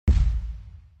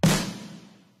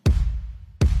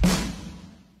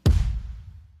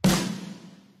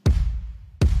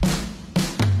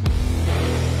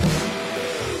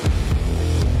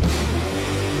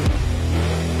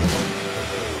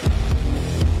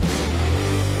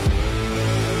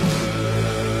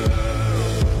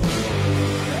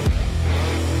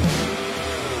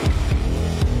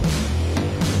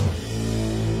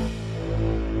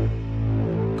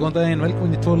góðan daginn,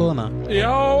 velkomin í 2 lóðana.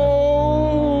 Já,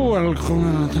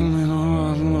 velkomin til mig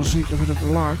að syngja fyrir þetta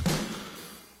lag.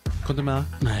 Komdu með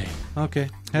það? Nei. Ok,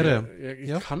 herru.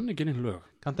 Ég kann ekki einn lög.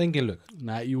 Kanntu engin lög?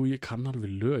 Nei, jú, ég kann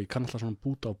alveg lög. Ég kann alltaf svona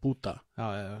búta og búta. Já,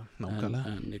 nákvæmlega.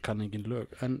 En ég kann engin lög.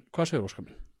 En hvað segir Óskar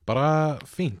minn? Bara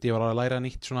fínt, ég var að læra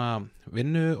nýtt svona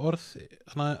vinnuorð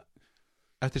þannig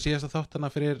eftir síðasta þátt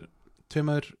þannig fyrir 2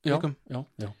 vikum. Já.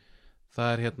 Það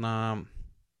er hérna,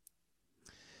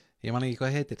 ég man ekki hvað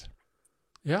það heitir.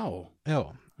 Já.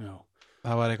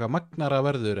 Það var eitthvað magnara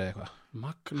verður eða eitthvað.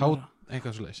 Magnara?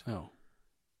 Eitthvað svo leys. Já.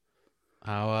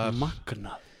 Það var...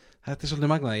 Magnað. Þetta er svolítið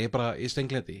magnað, ég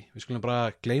steingledi. Við skulum bara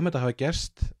gleyma þetta að hafa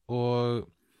gerst og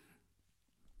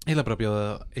ég ætla bara að bjóða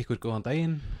ykkur góðan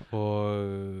daginn og...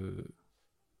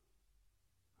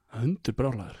 Hundur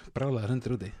brjálæður. Brjálæður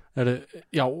hundur úti.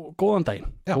 Já, góðan daginn.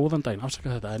 Já. Góðan daginn,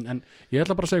 afsaka þetta. En ég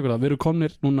ætla bara að segja ykkur það. Við erum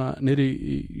komnir núna niður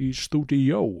í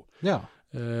stúdíó. Já.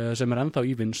 Sem er ennþá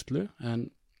í vinnslu, en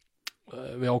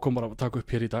við ákomum bara að taka upp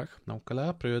hér í dag.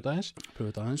 Nákvæmlega, pröfu þetta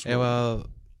aðeins.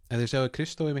 Ef þið sjáu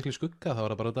Kristó í miklu skugga, þá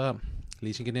er það bara þetta,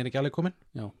 lýsingin er ekki alveg komin.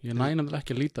 Já, ég næ nefnilega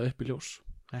ekki að líta upp í ljós.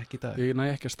 Ekki í dag. Ég næ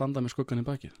ekki að standa með skuggan í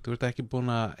baki. Þú ert ekki búin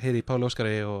að heyra í Páli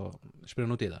Óskari og spyrja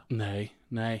hann út í það?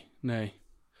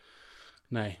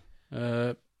 Nei.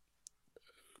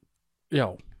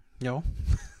 Já.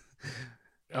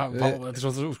 Þetta er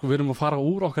svo, sko, við erum að fara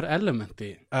úr okkar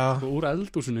elementi, sko, úr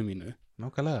eldhúsinu mínu.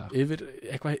 Nákvæmlega. Yfir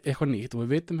eitthvað nýtt og við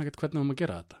veitum ekkert hvernig við erum að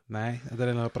gera þetta. Nei, þetta er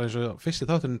eiginlega bara eins og fyrsti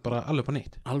þátturinn bara alveg upp á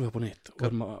nýtt. Alveg upp á nýtt. Og við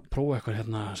erum að prófa eitthvað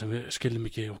hérna sem við skiljum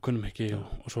ekki og kunnum ekki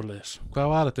og svoleiðis. Hvað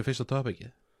var þetta fyrsta topikið?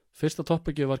 Fyrsta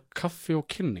topikið var kaffi og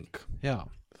kynning. Já.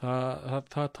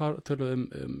 Það töluðum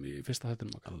í fyrsta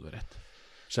þættinum okkar. Alveg rétt.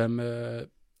 Sem,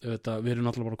 við erum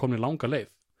náttúrulega bara komin í langa leið.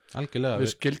 Algjörlega.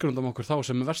 Við skilgrundum okkur þá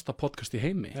sem versta podcast í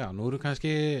heimi. Já, nú erum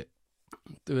kannski...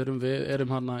 Við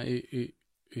erum hana í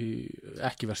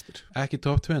ekki verstir. Ekki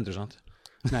top 200 sant?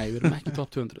 Nei, við erum ekki top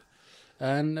 200.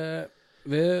 En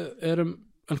við erum,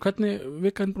 en hvernig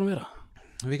vikan búin að vera?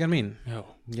 Vikan mín? Já.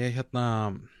 Ég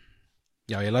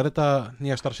lærði þetta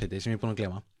nýja starfsheiti sem ég er búin að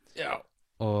glema. Já.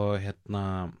 Og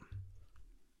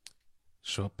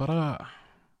svo bara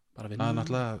vinna. Það er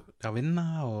náttúrulega að vinna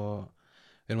og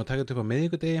við erum að taka þetta upp á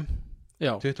miðvikudegi.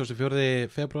 Já.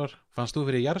 24. febrúar. Fannst þú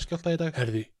fyrir jarðskjálfta í dag?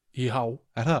 Herði. Já.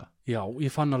 Er það? Já,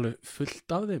 ég fann alveg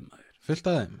fullt af þeim. Fullt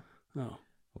af þeim? Já.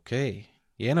 Ok,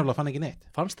 ég nefnilega fann ekki neitt.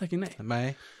 Fannst ekki neitt?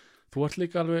 Nei. Þú ert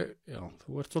líka alveg, þú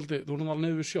ert alveg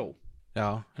niður við sjó. Já.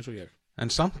 Eins og ég.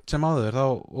 En samt sem áður, þá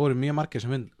voru mjög margir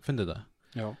sem fundið þetta.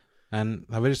 Já. En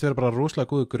það verðist vera bara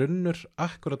rosalega góðu grunnur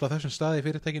akkurat á þessum staði í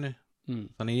fyrirtækinu.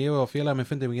 Þannig ég og félagið minn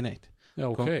fundið ekki neitt. Já,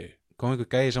 ok. Kom einhver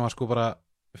gæi sem var sko bara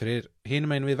fyrir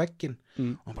hinum einu við vegginn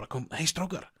og hann bara kom, hei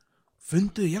strákar,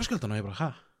 funduðu jarðskjálftann? Og ég bara,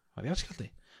 var jarðskjálfti?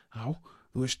 Já,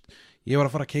 þú veist, ég var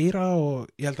að fara að keyra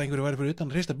og ég held að einhverju væri fyrir utan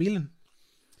að hrista bílinn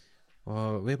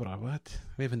og við bara, what?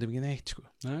 Við fundum ekki neitt, sko.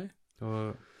 Nei.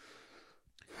 Og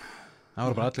það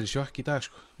voru bara allir í sjokk í dag,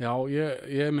 sko. Já,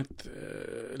 ég mynd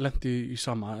lendi í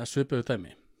sama svipuðu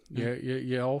dæmi.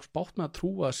 Ég á spátt með að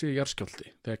trúa að sé jarðskjálfti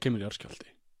þegar kemur jarðskjálfti.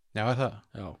 Já, er það?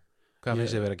 Já. Hvað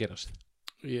finnst þið verið að gerast?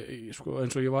 Sko,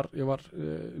 eins og ég var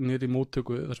niður í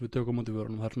móttöku þar sem við tökum móti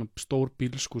vörunum, það er svona stór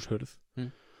bílskúshörð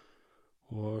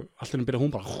og alltaf byrja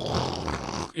hún bara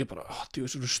ég bara,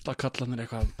 djöfus rustakallanir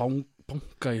eitthvað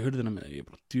banka í hurðina með ég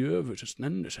bara, djöfus, þess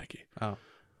nennus ekki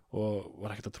og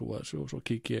var ekkert að trúa þessu og svo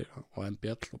kík ég á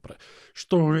MBL og bara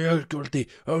stóri jarðskjálfti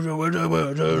og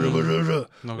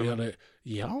ég alveg,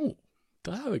 já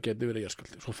það hefur getið verið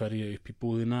jarðskjálfti. Svo fer ég upp í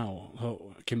búðina og þá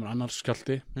kemur annar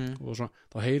skjálfti og svo,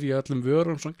 þá heyri ég öllum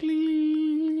vörum svona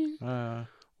glíng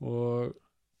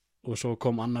og svo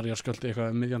kom annar jarðskjálfti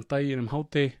eitthvað miðjan daginn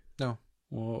hádegi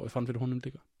og ég fann fyrir honum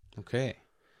líka. Ok.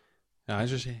 Já,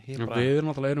 eins og sé. Við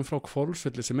erum náttúrulega frá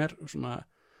Hvolsvelli sem er svona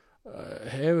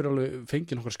hefur alveg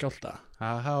fengið nokkur skjálfta.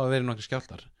 Það hafa verið nokkur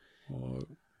skjálftar og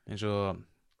eins og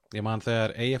ég man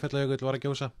þegar Eyjafjallajökull var að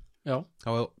gjósa. Já. Þá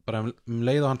bara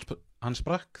leið og hann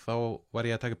sprakk, þá var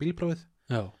ég að taka bílprófið.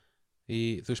 Já. Í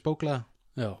þú spóklaða.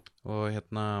 Já. Og ég var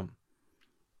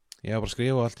bara að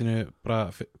skrifa og allt innu bara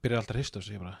byrjaði alltaf að hrista og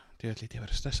svo ég bara, ég ætla að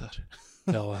vera stressaður.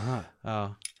 Já, það. Já.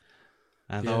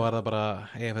 En þá var það bara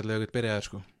Eyjafjallajökull byrjaði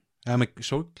sko. Eða með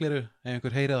sólgleru, ef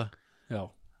einhver heyrið það. Já.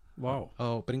 Vá. Á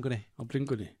Bringunni. Á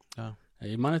Bringunni. Já.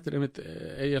 Ég man eftir einmitt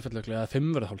Eyjafjallajökull eða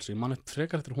Fimmvörðuhálsi, ég man eftir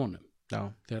frekar eftir honum. Já.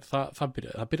 Þegar það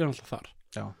byrjaði alltaf þar.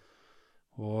 Já.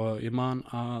 Og ég man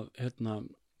að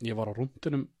ég var á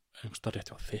rúndunum einhverstað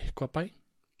rétt á Þykkvabæ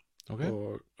og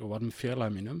var með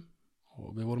félagi mínum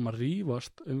og við vorum að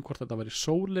rífast hvort þetta væri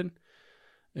sólin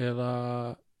eða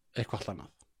eitthvað allt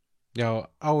annað Já,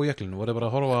 á jöklinu, voru bara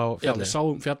að horfa á fjallið? Já, við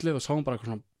sáum fjallið og sáum bara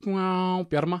eitthvað svona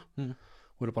bjarma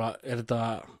og voru bara, er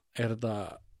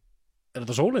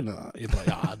þetta sólin eða? Ég bara,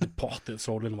 já, þetta er pottið,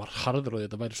 sólin var harður og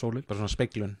þetta væri sólin. Bara svona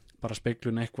speglun? Bara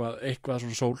speglun, eitthvað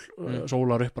svona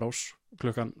sólar upprás,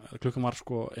 klukkan var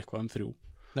sko eitthvað 3,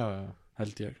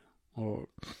 held ég, og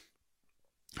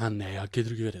þannig, það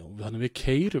getur ekki verið, og þannig við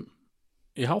keyrum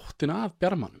í háttina af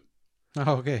bjarmanum.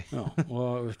 Okay. Já,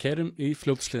 og við keyrum í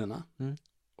fljótsliðina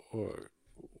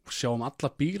og sjáum alla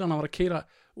bílana að vera að keyra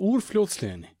úr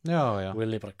fljótsliðinni og við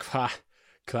leið bara,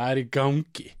 hvað er í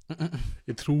gangi?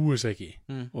 Ég trúi þess ekki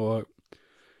og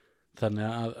þannig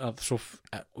að svo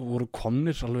voru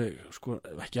komnir alveg, sko,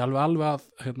 ekki alveg að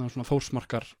hérna svona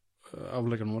Þórsmarkar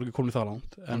afleikarnir voru ekki komnir það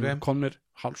langt en komnir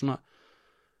hálf svona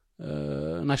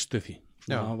næstu því,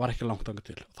 það var ekki langt anga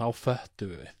til, þá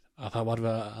föttum við að það var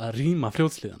við að rýma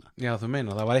fljótsliðana. Já, þú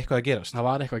meina, það var eitthvað að gerast. Það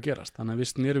var eitthvað að gerast, þannig að við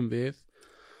snýrum við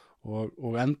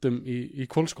og endum í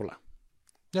Hvolsskóla.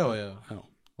 Já.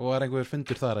 Og var einhver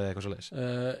fundur þar eða eitthvað svoleiðis?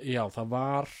 Já, það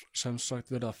var sem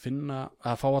sagt verið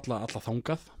að fá alla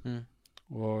þangað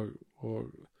og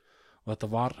þetta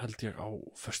var, held ég, á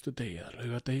föstudegi eða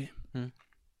laugardegi.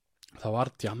 Það var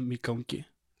djamm í gangi.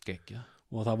 Gekkja.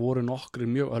 Og það voru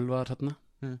nokkrir mjög ölvaðar hérna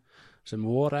sem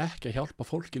voru ekki að hjálpa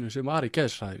fólkinu sem var í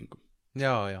geðshræðingum.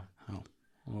 Já.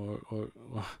 Og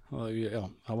já,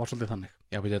 það var svolítið þannig.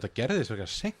 Já, betur þetta gerðist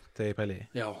eitthvað seint þegar ég pæli?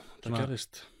 Já, það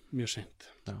gerðist mjög seint.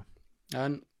 Já.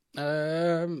 En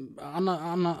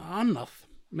annað,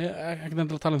 ekki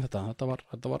nefnilega að tala um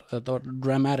þetta var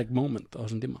dramatic moment á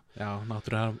þessum tíma. Já,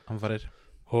 náttúrulega hamfarir.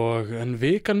 En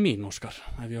vikan mín, Óskar,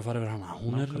 ef ég að fara yfir hana,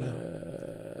 hún er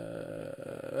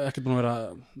ekki búin að vera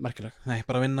merkileg. Nei,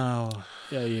 bara að vinna og...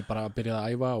 Já, ég bara byrjaði að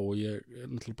æfa og ég er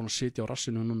náttúrulega búin að sitja á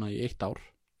rassinu núna í 1 ár.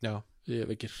 Já. Ég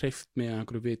hef ekki hreyft mig að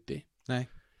einhverju viti. Nei.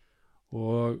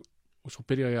 Og svo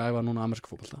byrjaði ég að æfa núna ameríska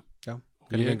fótbolta. Já,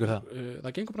 hvernig gengur það?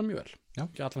 Það gengur bara mjög vel. Já.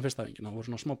 Ekki allan fyrsta æfingin, það voru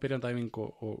svona smá byrjandæfing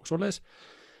og svoleiðis.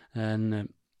 En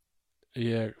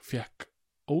ég fekk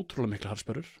ótrúlega mikla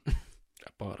harðspörur.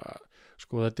 Bara,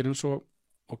 sko, þetta er eins og,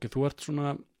 þú ert svona,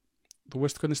 þú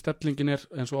veist hvernig stellingin er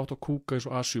eins og átt að kúka eins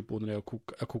og asjubúðinni að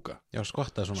kúka. Já,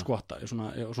 skvatta svona. Skvatta,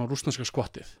 svona rússneska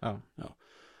skvattið. Já.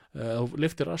 Þú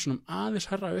lyftir rassinum aðeins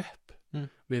herra upp.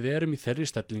 Við erum í þeirri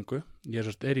stellingu, ég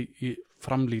er í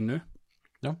framlínu.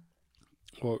 Já.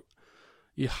 Og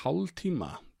í hálftíma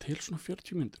til svona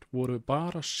 40 mínútur vorum við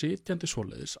bara sitjandi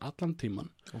svoleiðis allan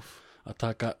tíman að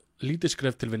taka lítið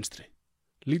skref til vinstri,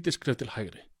 lítið skref til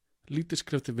hægri, lítið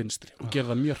skref til vinstri og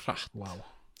gera það mjög hratt. Wow.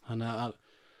 Þannig að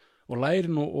og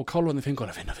lærin og kálfarnir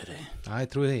fengur að finna fyrir því. Já, ég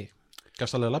trúi því.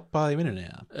 Gast alveg að labba í vinnunni?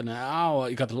 Já,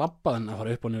 ég gæti labbað en að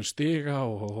fara upp og niður stiga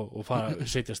og fara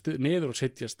setjast niður og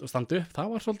setjast og standa upp,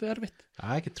 það var svolítið erfitt. Já,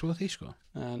 ekki trúi því, sko.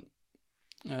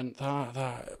 En það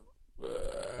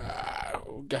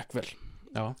gekk vel.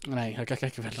 Já. Nei, það gekk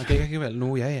ekki vel. Það gekk ekki vel, nú,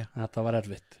 jæja. Þetta var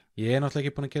erfitt. Ég er náttúrulega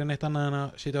ekki búin að gera neitt annað en að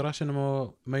sitja á rassinum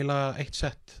og maula 1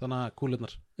 sett, þannig að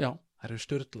kúlurnar. Já. Það eru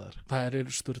sturlaðar. Það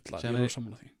eru sturlaðar, ég er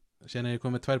sammála því. Síðan er ég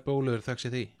komið 2 bólur þöggs í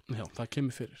því. Já, það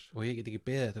kemur fyrir. Og ég get ekki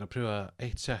beðið til að pröfa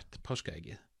 1 sett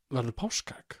páskaeggið. Verður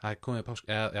páskaegg? Það er komið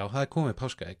páskaegg. Já, það er komið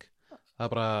páskaegg. Það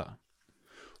er bara...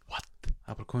 What?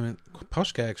 Það er bara komið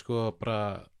páskaegg, sko, bara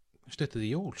stuttið í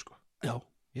jól, sko. Já.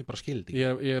 Ég bara skildi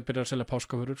ekki. Ég byrjar að selja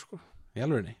páskavörur, sko. Í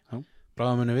alvörinni? Já.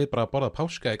 Bráðum munum við bara að borða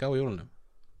páskaegg á jólunum.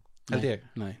 Held ég.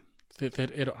 Nei.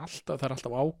 Þeir eru alltaf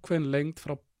ákveðin lengd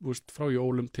frá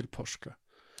jólum til páska.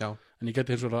 Já. En ég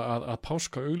geti eins og að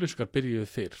páska auglýsingar byrjuðu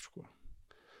fyrr, sko.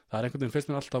 Það er einhvern veginn fyrst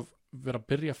mér alltaf vera að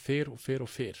byrja fyrr og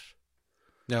fyrr.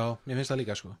 Já, ég finnst það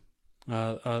líka, sko.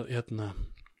 Að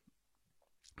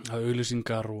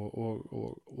auglýsingar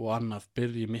og annað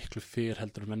byrji miklu fyrr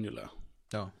heldur en venjulega.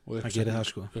 Já, það gerir það,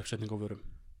 sko. Uppsetning á vörum.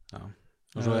 Já,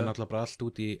 og svo er náttúrulega bara allt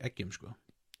út í eggjum, sko.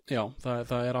 Já,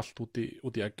 það er allt út í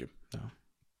eggjum. Já.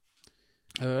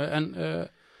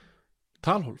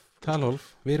 Talhólf,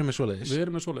 við erum með svoleiðis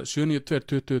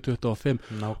 792-2025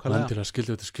 nákvæmlega til að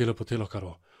skilja þetta skilabóð til okkar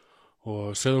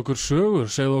og segðu okkur sögur,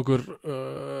 segðu okkur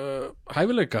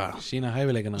hæfileika sína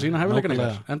hæfileikana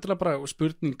endilega bara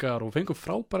spurningar og fengum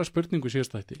frábæra spurningu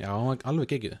síðast þætti. Já, alveg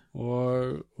geggjuð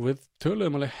og við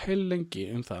töluðum alveg heil lengi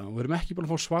um það og við erum ekki búin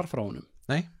að fá svar frá honum.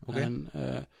 Nei, ok. En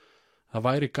það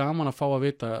væri gaman að fá að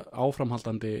vita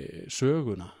áframhaldandi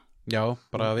söguna. Já,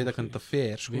 bara að vita hvernig þetta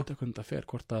fer, sko. Vita hvernig þetta fer,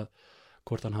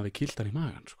 hvort hann hafi kýlt hann í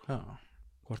magan, sko. Já.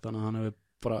 Hvort hann hafi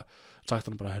bara sagt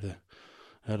hann bara,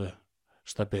 heyrðu,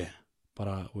 Stebbi,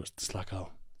 bara, slaka á.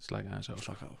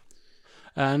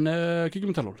 En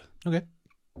kíkjum í talhólið. Ok.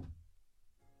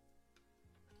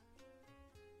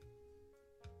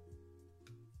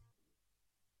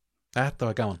 Þetta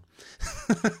var gaman.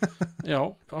 Já,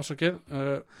 ásakið.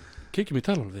 Kíkjum í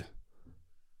talhólfið.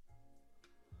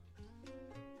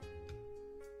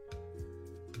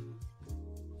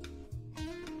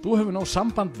 Þú hefur náð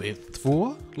samband við 2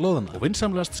 loðuna og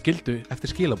vinsamlegast skildu eftir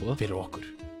skilaboð fyrir okkur.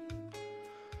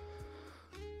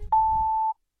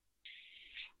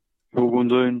 Góðan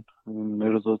daginn,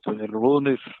 eru þetta 2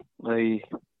 loðnir? Nei,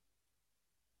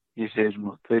 ég segi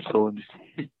svona 2 soðnir.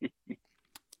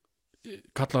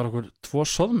 Kallar okkur 2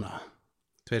 soðna?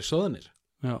 2 soðnir?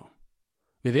 Já.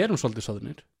 Við erum svolítið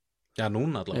soðnir. Já,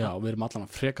 núna allavega. Já, við erum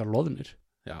allavega frekar loðnir.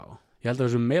 Já. Ég held að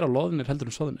þessum meira loðnir heldur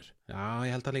en soðnir. Já,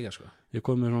 ég held það líka, sko. Ég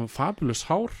kom með svona fabulous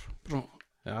hár.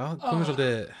 Já, komið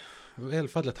svolítið vel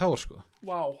fallegt hár, sko.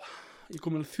 Vá, ég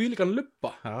kom með þvílíkan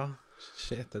lubba. Já,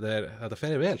 shit, þetta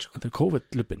ferir vel, sko. Þetta er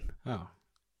COVID-lubbin. Já,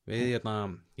 ég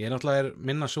náttúrulega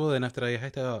minna svoðin eftir að ég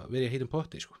hætti að vera í heitum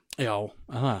potti, sko. Já,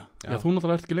 það. Já, þú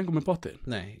náttúrulega ert ekki lengur með pottið.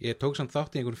 Nei, ég tók samt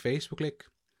þátt í einhvern Facebook-leik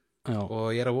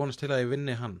og ég að vonast til að ég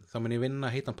vinni hann. Þá mun ég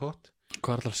vinna heitan pott.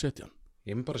 Hvað er alltaf að setja hann?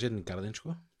 Ég mun bara setja hann í garðinn,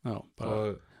 sko. Já,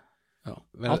 bara. Já.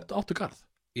 Áttu garð?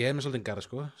 Ég með svolítið garð,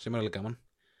 sko, sem alveg gaman.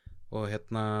 Og ég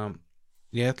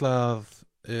ætla að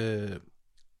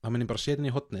þá mun ég bara setja hann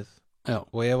í hotnið. Já.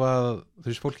 Og ef að þú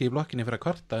veist fólki í blokkinni fyrir að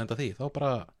kvarta enda því, þá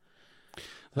bara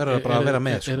verður það bara að vera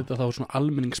með, sko. Er þetta þá svona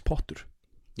almenningspottur?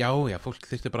 Já, fólk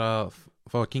þyrfti bara að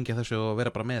fá að kynkja þessu og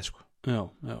vera bara með, sko. Já.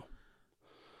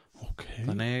 Ok.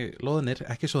 Þannig loðnir,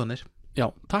 ekki soðnir. Já,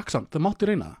 takk samt, það mátti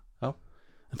reyna það. Já.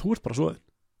 En þú ert bara soðin.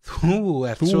 Þú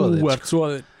ert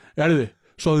soðin. Erðu,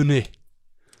 soðinni.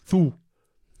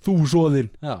 Þú soðin.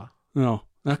 Já,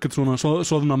 ekkert svona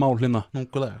soðna mál hérna.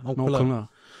 Nákvæmlega.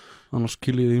 Annars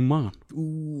kiljið í magan.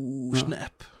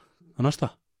 Snap. Það næsta.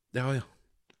 Já.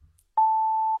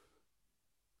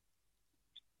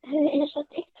 Ég svo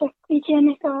TikTok-vídeóin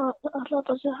eitthvað að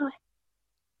láta sig hæ.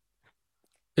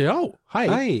 Já, hæ.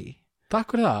 Takk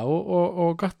fyrir það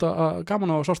og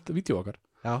gaman að sást vídeo okkar.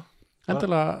 Já.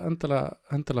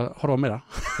 Endilega horfa meira.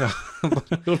 Já.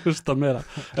 Hlusta meira.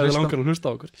 Eða langar að hlusta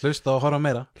á okkur. Hlusta og horfa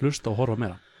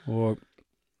meira. Og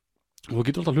þú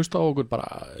getur alltaf að hlusta á okkur bara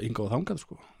hingað og þangað,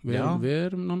 sko. Við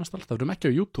erum nánast alltaf, við erum ekki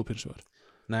á YouTube hins vegar.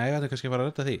 Nei, ég veit kannski að fara að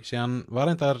redda því. Síðan var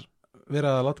reyndar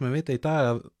verið að láta mig vita í dag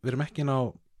að við erum ekki inn á,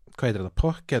 hvað heitir þetta,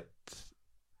 Pocket,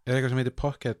 er eitthvað sem heitir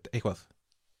Pocket eitthvað.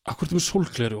 Akkur er þetta með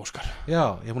sólgleri, Óskar? Já,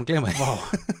 ég hef búin að gleyma því. Vá.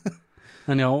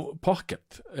 En já, Pocket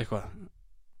eitthvað.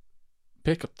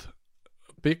 Pickett,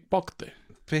 Big Bogdy.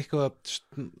 Pickett,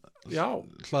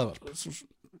 hlaðvarp.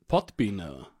 Podbean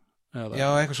eða? Já,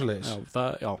 eitthvað svo leiðis.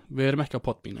 Já, við erum ekki á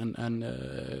Podbean en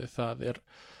það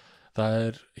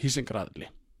er hýsingaraðli.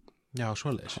 Já, svo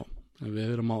leiðis. Við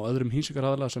erum á öðrum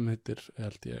hýsingaraðla sem heitir,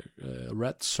 held ég,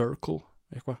 Red Circle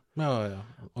eitthvað. Já.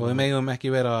 Og við megum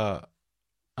ekki vera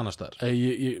annar staðar.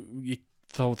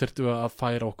 Þá þyrftum við að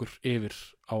færa okkur yfir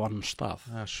á annan stað.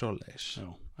 Já, svo leiðis. Já.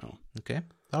 Ok,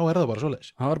 þá er það bara svo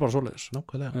leiðis. Það er bara svo leiðis.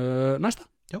 Nákvæmlega. Næsta?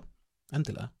 Já,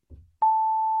 endilega.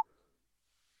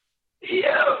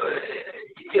 Já,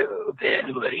 þegar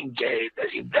þú var ringja í þetta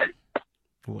símtal.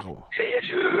 Segja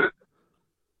svo.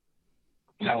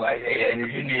 Þá var ég einu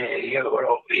sinni, ég var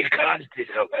á Ískalandi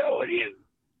þá var ég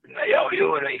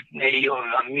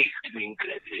var mýkt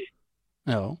vingrið.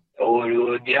 Já. Þá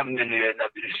voru djamminu hérna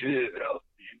fyrir suður á,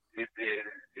 ég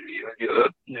var í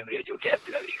öfnum rétt og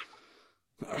Keflavík.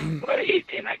 Var að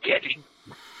hitta hérna kelling,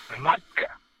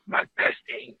 Magga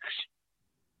Steinas.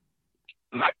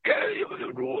 Magga, ég var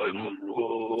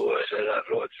rosalega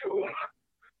flott svona.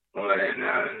 Og var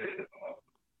hérna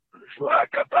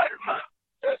svaka barma,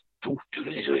 túttur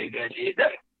eins og ég gæti í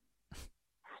dag.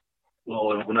 Og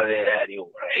vorum búin að vera her í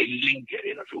óra heilingar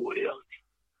hérna svo í átti.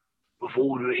 Og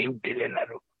fóru inn til hennar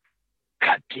og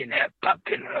kallinn eða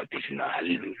pappinn átti svona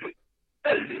alveg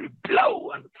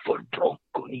bláan Ford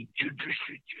Bronco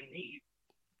 1979.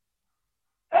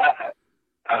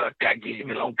 Það var kallinn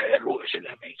sem ég langaði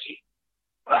rosalega mikið.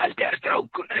 Og allt að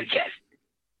strákun hann kæst.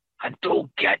 Hann tók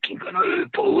kallinguna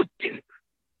upp á útin.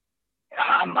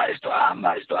 Hamaðist.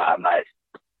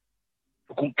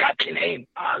 Og kom kallinn heim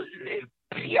alveg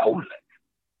brjálaður.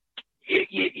 Ég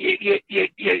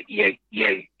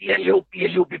hljóp í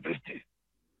burtu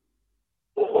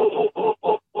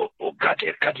og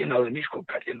kallinn náði mig, sko,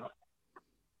 kallinn náði.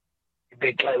 Ég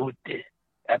beklaði úti,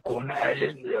 það kona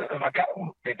hún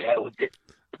beklaði úti.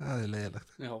 Það er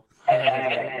leiðilegt. Já.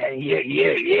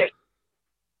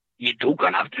 Ég tók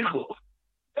hann aftur, sko.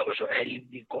 Það var svo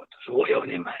helviti gott og svo hjá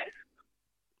henni maður.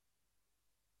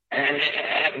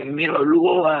 Mér var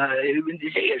lofa að ég myndi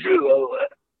segja sögu og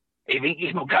ég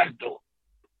fengi smá kartó.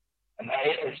 Þannig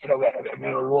að strákar,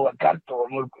 mér var lofa kartó á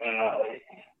morgun,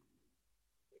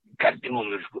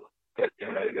 kartinúmur, sko.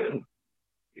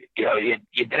 Já,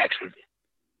 ég drekk svolítið.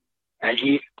 En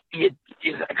ég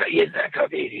þakka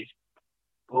fyrir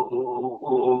og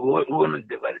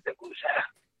vonandi var þetta góð saga.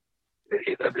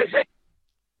 Eitthvað blessa.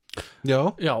 Já,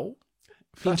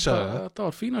 fín saga. þetta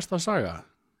var fínasta saga.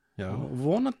 Já.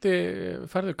 Vonandi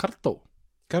ferðu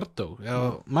Kartó, já,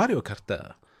 Mario Kart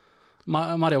eða?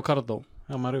 Mario Kartó.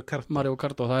 Já, Mario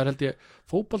Kart, það er held ég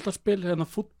fótboltaspil,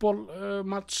 fútbol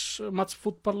match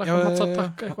fútbol,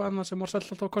 match-attack, eitthvað annað sem var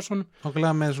selt alltaf á kassunum.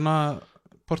 Nákvæmlega með svona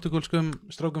portugálskum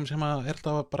strákum sem er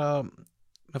alltaf bara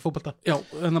með fótbolta. Já,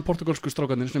 portugálsku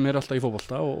strákanir sem alltaf í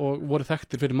fótbolta og voru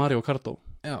þekktir fyrir Mario Kartó,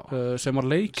 sem var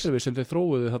leikkerfi sem þeir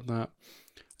þróuðu þarna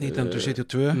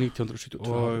 1972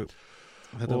 og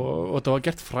þetta var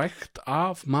gert frægt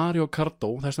af Mario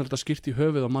Kartó, þess vegna er þetta skýrt í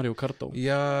höfuð á Mario Kartó.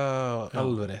 Já,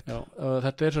 alveg rétt. Já,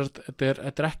 þetta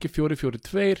er ekki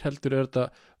 4-4-2, heldur er þetta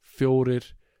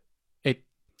 4-1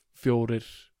 4-1.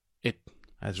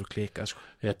 Það er svo klikað, sko.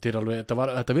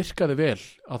 Þetta virkaði vel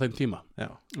á þeim tíma.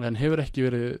 Já. En hefur ekki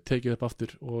verið tekið upp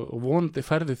aftur og vonandi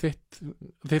færði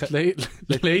þitt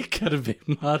leikkerfi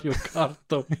Mario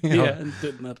Kartó í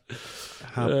endurnar.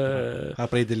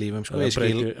 Það breytir lífum, sko.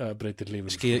 Breytir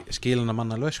lífum. Skilina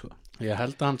manna lög, sko. Ég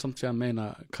held að hann samt sé að meina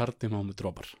kardimómu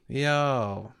dropar.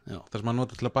 Já, það sem hann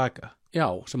nota til að baka. Já,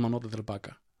 sem hann nota til að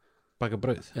baka. Baka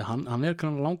brauð. Já, hann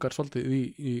langar svolítið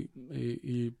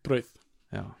í brauð.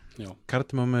 Já.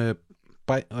 Kardimómu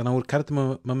þannig að úr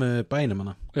kardimómu bænum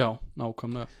hana. Já,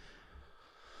 nákvæmlega.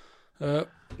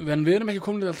 En við erum ekki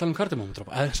komin að tala um kardimómu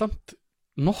dropa. Það er samt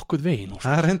nokkuð veginn.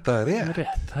 Það er rétt. Það er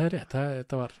rétt.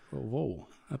 Þetta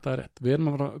er rétt. Við erum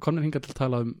komin hingað til að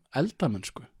tala um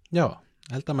eldamennsku. Já,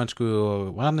 eldamennsku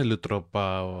og vaniludropa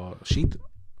og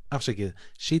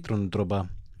sítrónudropa.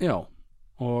 Já,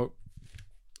 og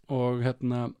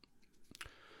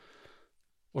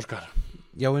Óskar.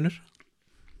 Já, vinur.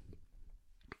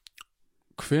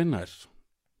 Hvenær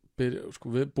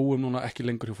við búum núna ekki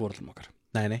lengur hjá foreldrum okkar.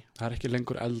 Nei. Það er ekki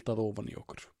lengur eldað ofan í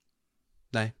okkur.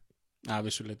 Nei.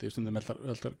 Vissuleiti, stundum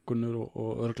eldar Gunnur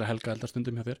og örugglega Helga eldar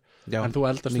stundum hjá þér. Já, en þú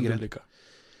eldar stundum líka.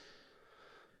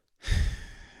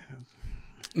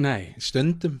 Nei.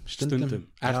 Stundum.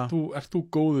 Ert þú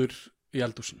góður í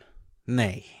eldhúsinu?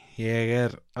 Nei, ég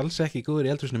er alls ekki góður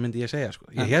í eldhúsinu, myndi ég segja, sko.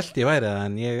 Ég held ég væri það,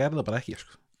 en ég er það bara ekki,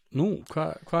 sko. Nú,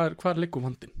 hvað liggur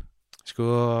vandinn?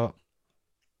 Sko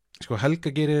Helga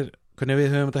gerir, hvernig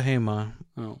við höfum þetta heima,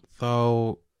 þá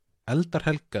eldar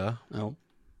Helga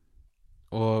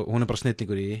og hún er bara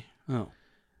snillingur í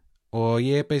og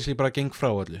ég basically bara geng frá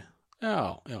allu.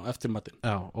 Já, eftir matinn.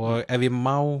 Já, og ef ég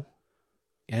má,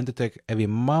 ef ég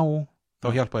má, þá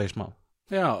hjálpa ég smá.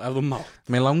 Já, ef þú má.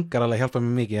 Mér langar alveg að hjálpa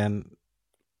mér mikið, en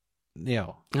já.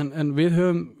 En við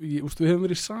höfum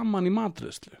verið saman í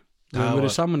matreiðslu. Við höfum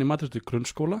verið saman í matreiðslu í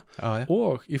grunnskóla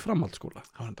og í framhaldsskóla.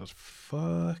 Það var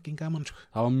fucking gaman, sko.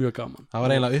 Það var mjög gaman. Það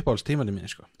var eiginlega uppáhaldstímanu mín,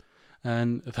 sko. En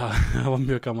það var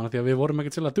mjög gaman því að við vorum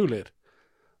ekkert sérlega duglegir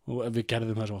og við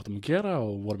gerðum það sem við áttum að gera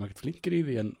og vorum ekkert flinkir í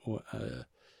því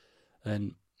en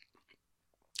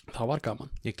það var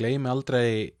gaman. Ég gleymi aldrei,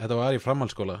 þetta var í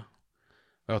framhaldsskóla,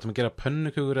 við áttum að gera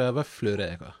pönnukökur eða vöfflur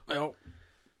eða eitthvað. Já.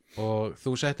 Og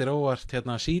þú settir óvart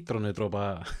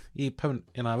sítrónudropa í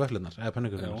vöfflunar eða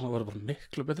pönnukökur. Já, það var bara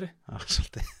miklu betri.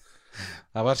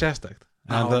 Það var sérstakt,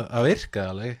 en það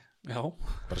virkaði alveg. Já.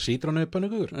 Bara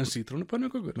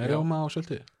sítrónupönnukökur. Með rjóma og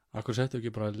söldu. Akkur settu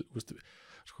ekki bara,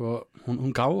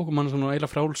 hún gaf okkur mann svona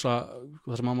eiginlega frjálsa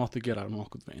það sem maður mátti gera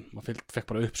nokkurn veginn. Maður fekk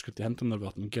bara uppskrift í hendunar,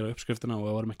 við áttum að gera uppskriftina og ef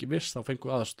við varum ekki viss þá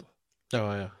fengum við aðstoð.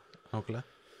 Já, nákvæmlega.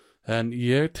 En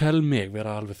ég tel mig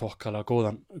vera alveg þokkalega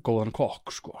góðan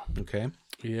kokk, sko. Ok.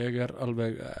 Ég er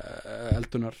alveg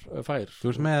eldunar fær.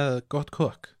 Þú ert með gott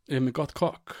kokk? Ég er með gott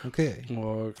kokk. Ok.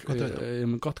 Og ég er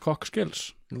með gott kokk skills.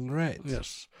 Right.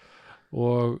 Yes.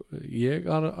 Og ég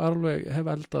alveg hef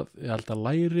eldað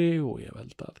læri og ég hef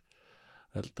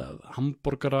eldað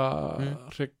hamborgara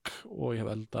hrygg og ég hef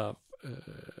eldað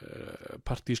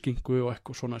partískingu og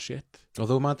eitthvað svona shit. Og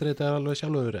þú matur þetta alveg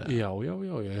sjálfur? Já,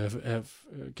 ég hef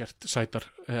gert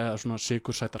svona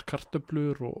sigursætar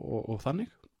kartöflur og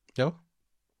þannig. Já.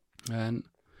 En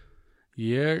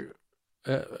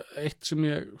eitt sem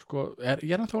ég er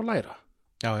ennþá að læra.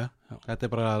 Já, þetta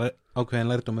er bara ákveðin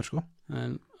lærdómur, sko.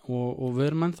 Og við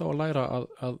erum ennþá að læra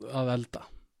að elda.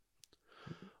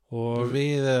 Og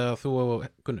við þú og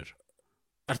Gunnur.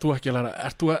 Ert þú ekki að læra,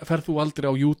 ferð þú aldrei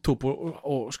á YouTube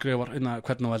og skrifar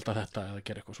hvernig að elda þetta eða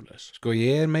gera eitthvað svoleiðis? Sko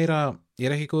ég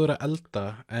er ekki góður að elda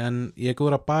en ég er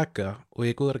góður að baka og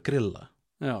ég er góður að grilla.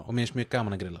 Já. Og mér finnst mjög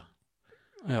gaman að grilla.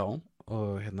 Já. Og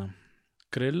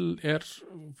grill er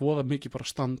voða mikið bara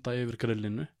að standa yfir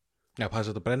grillinu. Já,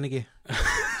 passa þetta brenn ekki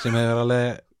sem hefur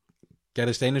alveg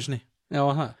gerðist einu sinni. Já,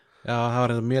 það? Já, það var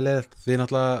eitthvað mjög leiðilt. Við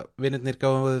náttúrulega vinnirnir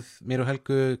gáðum mér og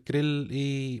Helgu grill í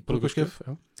Brúðgúskjöf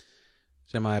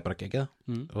sem að er bara geggjað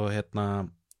og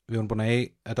við vorum búin að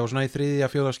þetta var svona í 3.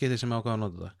 og 4. skipti sem við ákváðum að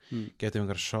nota það. Getum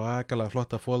einhver svakalega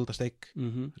flotta foldasteik,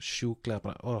 sjúklega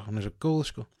bara, hann er svo góð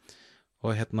sko.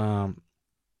 Og ég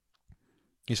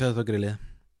setti það á grillið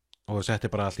og setti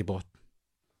bara allt í botn.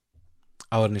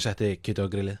 Áður en ég setti kjötu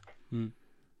á grillið.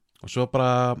 Og svo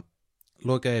bara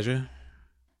lokaði þessu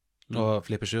og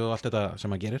flippið svo og allt þetta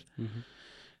sem maður gerir.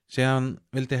 Síðan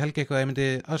vildi Helgi eitthvað að ég myndi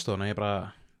aðstofna, ég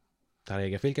bara það er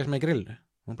ekki að fylgjast með grillinu.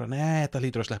 Hún bara, nei, þetta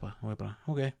hlýtur að sleppa. Og ég bara,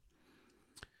 ok.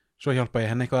 Svo hjálpa ég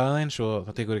henni eitthvað aðeins og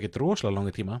það tekur ekki rosalega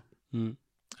langi tíma.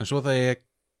 En svo þegar ég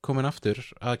komin aftur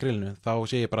að grillinu, þá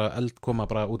sé ég bara eld koma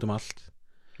bara út allt.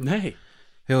 Nei.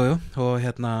 Jú, og svo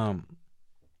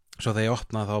þegar ég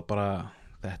opna þá bara,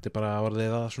 þetta er bara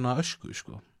orðið að svona ösku,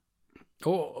 sko.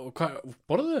 Og hvað,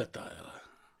 borðuðu þetta, eða?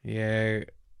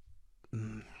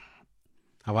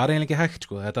 Það var eiginlega ekki hægt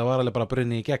sko. Þetta var alveg bara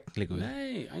brunni í gegn líka.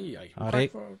 Nei,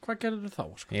 hvað gerður þá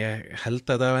sko? Ég held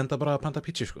að þetta enda bara að panta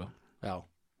pizza sko. Já,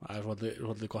 það er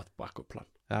svolítið gott bakkuplan.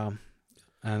 Já,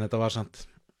 en þetta var samt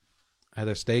þetta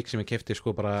er steik sem ég keypti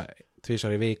sko bara 2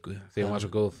 í viku því hún var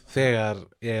svo góð þegar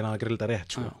ég náði að grilla þetta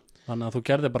rétt sko. Já, þannig að þú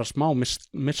gerði bara smá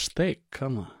mistake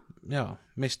hana. Já,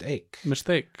 mistake.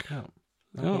 Já,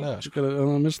 sko.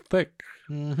 Mistake.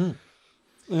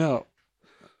 Já.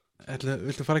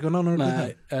 Viltu fara eitthvað nánar?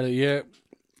 Nei,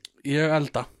 ég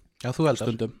elda. Já, þú eldar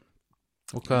stundum.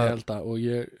 Og hvað? Ég elda og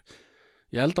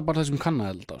ég elda bara það sem kann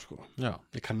að elda sko. Já.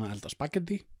 Ég kann að elda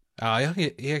spagetti. Já,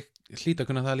 ég hlýt að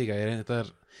kunna það líka.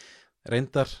 Ég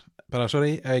reyndar bara,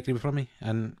 sorry ef ég grípi fram í,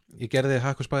 en ég gerði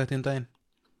hakkuspagetti daginn.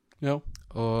 Já.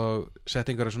 Og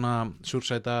setti einhverja svona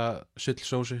súrsæta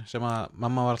sullsósu sem að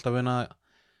mamma var alltaf vön að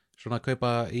svona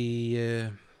kaupa í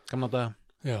gamla daga.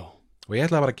 Já. Og ég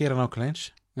ætlaði bara að gera nákvæmlega eins.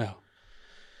 Já.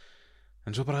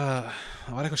 En svo bara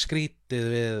það var eitthvað skrítið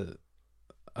við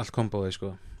allt kombóið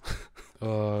sko.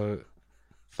 Og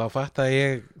þá fattaði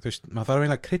ég, þú veist, maður þarf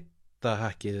eiginlega að krydda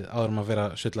hakkið áður maður fyrir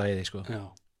að sulla í því sko. Já.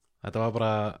 Þetta var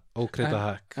bara ókrydda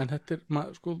hakk. En þetta er,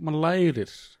 maður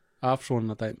lærir af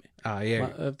svona dæmi.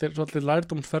 Þetta er svolítið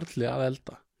lærdómsferli að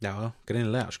elda. Já,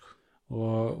 greinilega sko.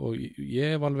 Og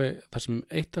ég hef alveg það sem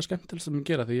eitt af skemmtilegst sem ég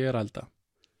gera þegar ég er að elda.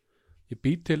 Ég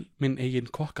bý til minn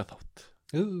eigin kokkaþátt.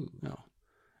 Já.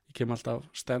 Ég kem alltaf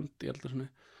stemd í eldhúsinu,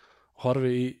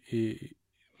 horfi í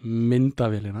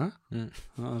myndavélina,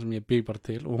 það sem ég bý bara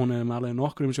til, og hún er með alveg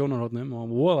nokkrum sjónarhóttnum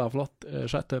og voða flott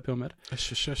sett upp hjá mér.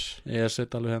 Ég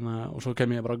set alveg hérna og svo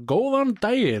kem ég bara góðan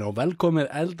daginn og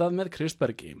velkomið eldað með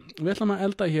Kristbergi. Við ætlum að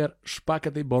elda hér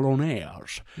spaghetti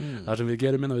bolognese. Það sem við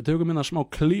gerum við tökum smá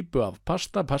klípu af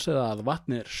pasta, passið að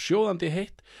vatnið er sjóðandi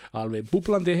heitt, alveg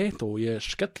búblandi heitt, og ég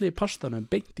skelli pastanum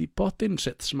beint í pottinn,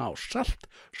 sett smá salt,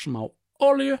 smá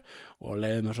olíu og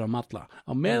leiðum þess að malla.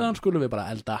 Á meðan skulum við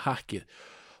bara elda hakkið.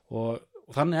 Og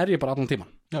þannig er ég bara allan tíman.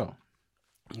 Já,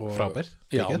 frábært.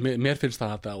 Já, mér finnst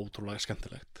þetta ótrúlega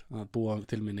skemmtilegt að búa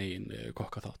til minn eigin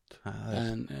kokkaþátt.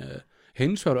 En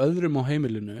hins vegar öðrum á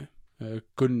heimilinu,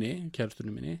 Gunni,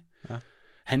 kærustunni minni,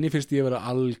 henni finnst ég að vera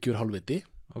algjör hálfviti.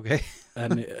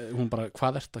 En hún bara,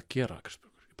 hvað ert að gera,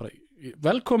 Kristbergur? Bara,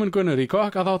 velkomin Gunnur í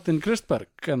kokkaþáttin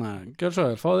Kristberg, gjör svo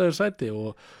vel, fá þér sæti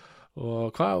og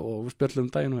hvað, og við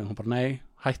spjöllum daginn og hún bara, nei,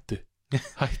 hættu.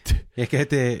 Ég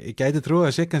gæti trú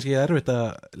að sé kannski erfitt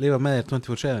að lifa með þér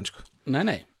 24/7 sko.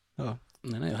 Nei,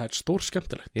 það er stór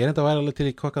skemmtilegt. Ég er enda að væri alveg til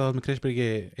í kokkaþátt með Kristbergi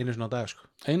einu svona á dag sko.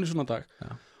 Einu svona á dag.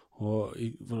 Já. Og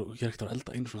ég er ekkert að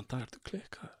elda einu svona dag, ertu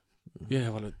klikka.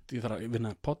 Ég þarf að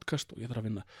vinna podcast og ég þarf að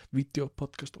vinna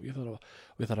videopodcast og ég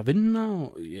þarf að vinna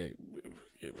og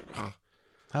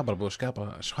það er bara búið að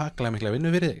skapa svaklega mikla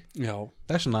vinnu fyrir þig. Já.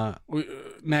 Það er svona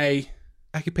nei,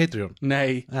 ekki Patreon.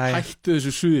 Nei, hættu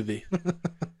þessu suði.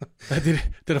 Þetta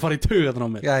er að fara í taugarnar á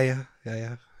mér.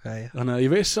 Jæja. Þannig að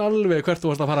ég veist alveg hvert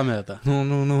þú varst að fara með þetta.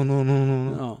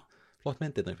 Nú. Flott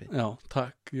myndið það. Já,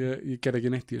 takk, ég ger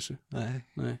ekki neitt í þessu.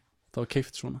 Nei, það var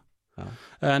keypt svona. Já.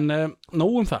 En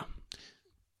nóg um það.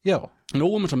 Já.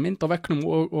 Nóg um þess að mynd á vekknum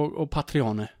og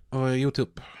Patreoni. Og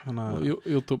YouTube.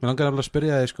 YouTube. Mér langar að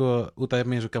spyrja þig sko út af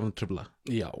mér svo gaman trufla.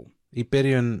 Já. Í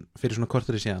byrjun fyrir svona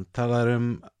korteri síðan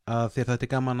talaður að þér þetta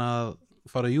er gaman að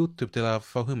fara á YouTube til að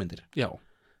fá hugmyndir. Já.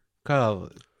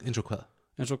 Eins og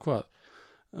hvað?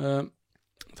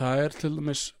 Það er til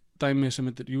dæmis dæmi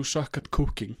sem heitir You Suck at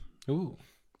Cooking.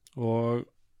 Og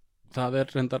það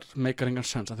er reyndar meikar engan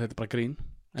sens að þetta er bara grín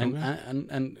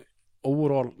en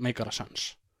overall meikar að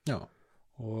sens. Já.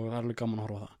 Og það er alveg gaman að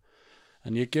horfa á það.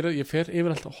 En ég fer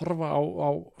yfirleitt að horfa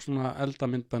á svona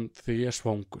eldamyndbönd þegar ég er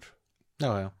svangur.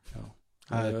 Já.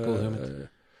 Það er góð hugmynd.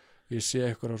 ég sé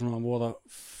eitthvað svona voða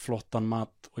flottan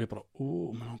mat og ég bara,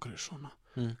 mér langar í svona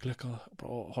klikka það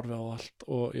og horfi á allt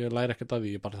og ég læri ekkert að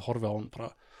því, ég bara horfi á hann bara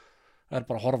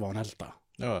að horfa á hann elda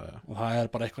og það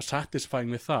er bara eitthvað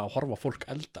satisfying við það að horfa á fólk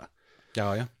elda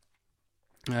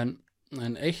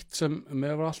en eitt sem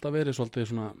mér var alltaf verið svolítið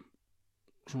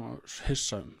svona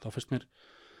hissa þá finnst mér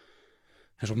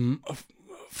eins og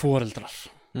foreldrar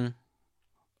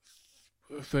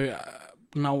þau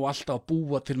ná alltaf að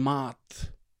búa til mat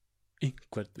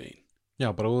einhvern veginn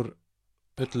bara úr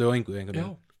öllu og engu einhvern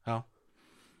veginn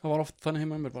það var oft þannig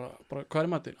heima með mér bara hvað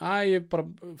er matinn? Ég bara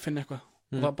finn eitthvað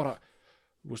og það bara,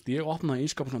 þú veist, ég opnaði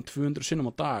ískapin svona 200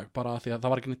 sinnum á dag bara því að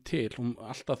það var ekki neitt til og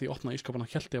alltaf því ég opnaði ískapin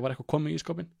að held ég að var eitthvað komið í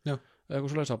ískapin eða eitthvað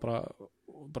svo leiðis að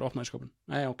bara opnaði ískapin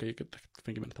ok, ég get ekki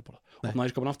fengið mér þetta að borða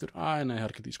opnaði ískapin aftur, nei, það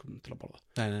er ekki ískapin til að borða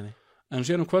en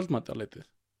síðan kvöldmati að leitið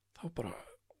þá bara,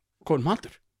 komin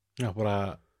matur bara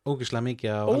ógeðslega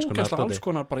mikið á alls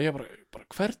konar bara ég bara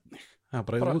hvernig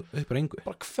bara upp á engu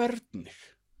bara hvernig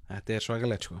þetta er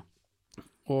svakalegt sko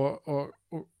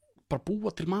og bara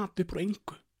búa til mat upp á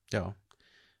engu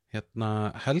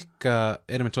Helga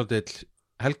er með svolítið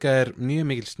Helga er mjög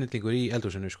mikil snillingur í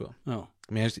eldhúsinu sko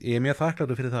ég er mjög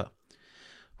þakklátur fyrir það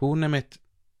hún er mitt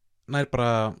nær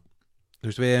bara þú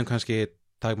veist við hefum kannski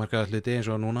takmarkaða hluti eins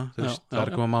og núna þú veist það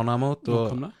er koma mánaðamót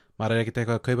og maður er ekkert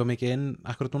eitthvað að kaupa mikið inn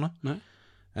akkurat núna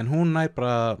en hún nær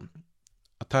bara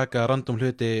að taka random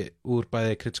hluti úr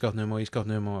bæði kryddskápnum og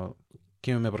ískápnum og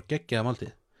kemur með bara geggjaða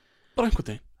máltíð bara einhvern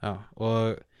veginn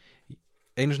og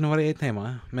einu sinni var ég einn heima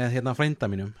með frænda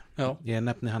mínum ég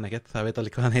nefni hann ekkert, það veit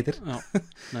alveg hvað hann heitir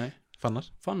Fannar,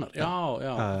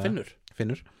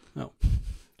 Finnur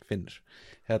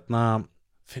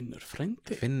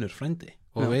Finnur frændi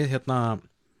og við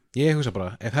ég hugsa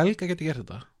bara, ef Helga geti gert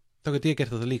þetta þá geti ég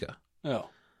gert þetta líka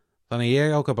þannig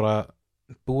ég ákvað bara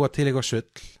búa til eitthvað sull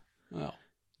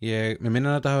mér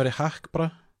minnir að þetta hafa verið hakk bara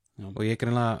og ég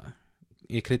greinlega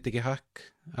ég krydd ekki hakk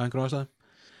af einhverjum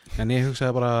ástæðum en ég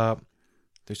hugsaði bara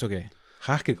þú veist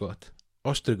hakk er gott,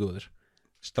 ostur er góður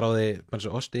stráði bara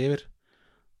svo osti yfir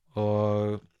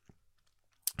og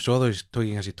svo þú veist tók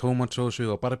ég kannski tómatsósu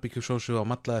og barbecue-sósu og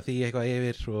matlaði því eitthvað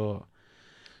yfir og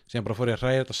síðan bara fór ég að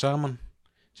hræða þetta saman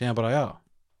síðan bara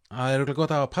það er örugglega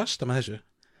gott að hafa pasta með þessu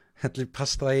hellir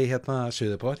pasta í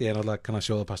suðupott ég er náttúrulega kann að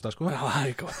sjóða pasta sko það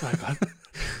er gott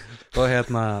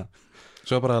og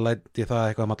svo bara læti ég það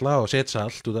eitthvað að matla og set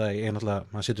salt út af ég náttúrulega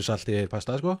maður setur salt yfir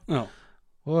pasta sko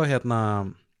og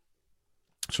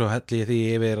svo helli ég því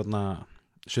yfir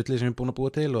sullið sem ég er búin að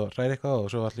búa til og hræði eitthvað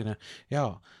og svo allir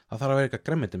það þarf að vera eitthvað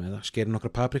gremmiti með það skeri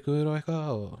nokkra paprikur og eitthvað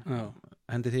og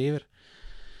hendi því yfir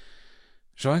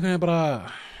svo einhvern veginn bara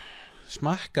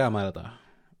smakkaði maður þetta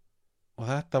og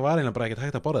þetta var eiginlega bara ekkert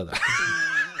hægt að borða þetta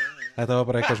þetta var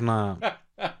bara eitthvað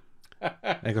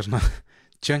svona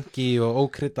chunky og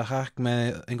ókrydda hakk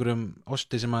með einhverjum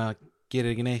osti sem að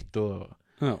gerir ekki neitt og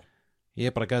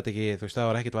ég bara gæti ekki, þú veist, það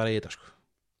var ekkert varð í þetta sko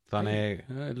þannig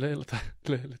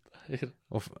leiðilegt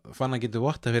og fann að getur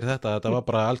votta fyrir þetta var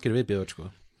bara algjör viðbjóður sko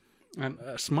en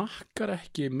smakkar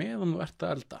ekki meðan þú ert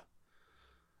að elda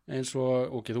eins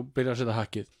og þú byrjar að setja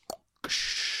hakkið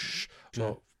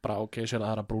svo bara sér að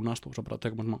það er að brúnast og svo bara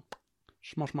tekur maður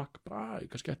smá smakk bara,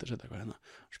 kannski eftir að setja eitthvað hérna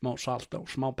smá salt og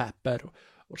smá pepper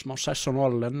og smá sesson og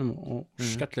alveg og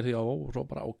skellir því á og svo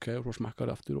bara og svo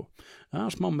smakkar það aftur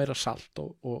og smá meira salt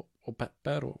og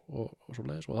pepper og svo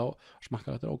leiðis og þá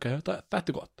smakkar þetta þetta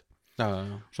er gott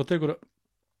svo tekur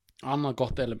annað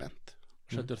gott element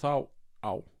og setur þá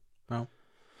á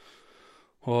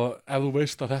og ef þú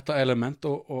veist að þetta element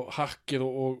og hakkið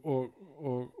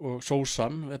og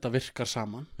sósan þetta virkar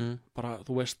saman bara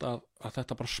þú veist að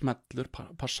þetta bara smellur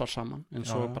passar saman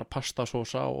eins og bara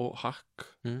pastasósa og hakk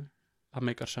það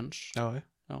meikar sens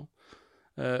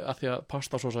að því að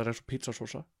pastasósa er eins og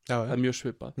pizzasósa það er mjög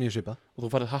svipað og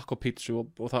þú farið hakk og pizzu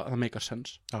og það meikar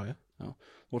sens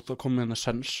þú ert að koma með það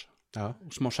sens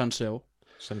smá sensei og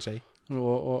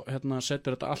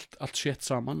setur þetta allt shit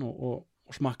saman og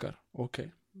smakkar,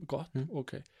 gott,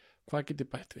 hvað get ég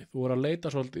bætt við? Þú voru að leita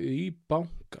svolítið í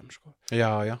bankan sko.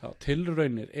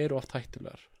 Tilraunir eru oft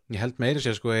hættulegar ég held meiri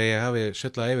sér sko að ég hafi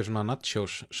söllað yfir svona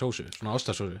nachos sósu, svona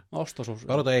ostasósu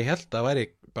bara þetta ég held að það væri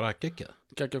bara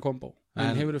geggjað kombo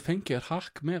en hefur þú fengið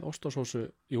hakk með ostasósu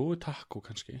taco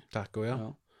kannski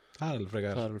það er alveg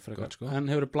frekar gott, sko.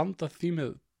 En hefur þú blandað því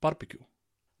með barbecue?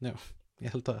 Já,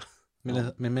 ég held að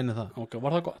mér minni það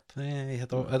var það gott? Nei,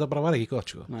 þetta bara var ekki gott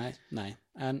sko. Nei,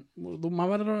 en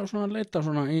maður verður að leita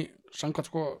svona í samkvæmt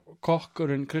sko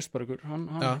kokkurinn Kristbergur hann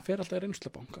fer alltaf í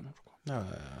reynslubankan sko.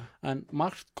 En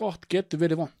margt gott getur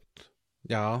verið vont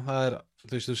það er,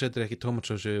 þú veist, þú setur ekki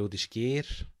tómatsósu út í skyr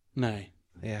nei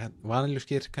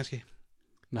Vaniljuskýr kannski.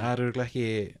 Það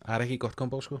er ekki gott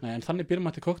kombo sko. Nei, en þannig býr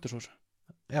maður til koktelsósu.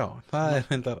 Já, það er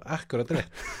hendar akkurat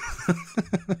rétt.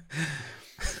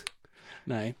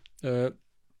 Nei,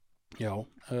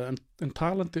 en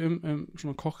talandi um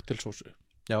svona koktelsósu.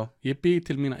 Já. Ég bý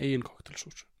til mína eigin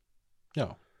koktelsósu. Já.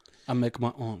 I make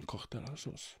my own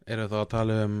koktelsósu. Eru þá að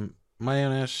tala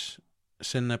majónes,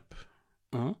 sinnep,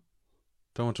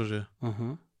 tómatsósu.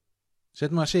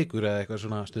 Setjum maður sykur eða eitthvað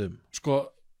svona stuðum. Sko,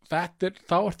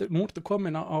 nú ertu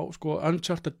komin á sko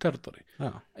uncharted territory.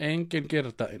 Já. Enginn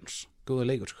gerir þetta eins. Góða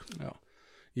leikur sko. Já.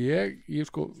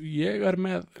 Ég er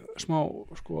með smá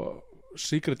sko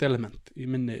secret element í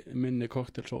minni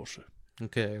koktelsósu.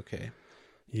 Ok.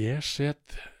 Ég set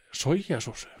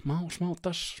sojasósu, smá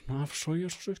dass af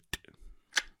sojasósu,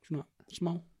 svona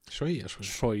smá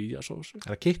sojasósu.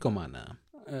 Er það kikkoman eða?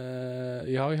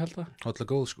 Já, ég held það. Alltaf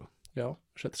góð sko. Já,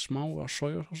 set smá af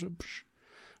sojasósu,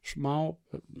 smá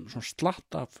svona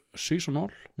slatt af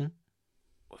seasonal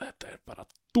og þetta er bara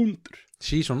dundur.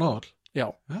 Seasonal?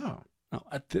 Já,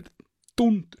 þetta er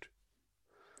dundur.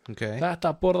 Okay.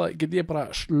 Þetta get ég bara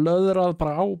slöðrað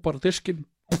bara á diskinn,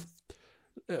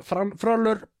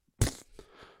 frölur,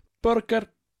 burger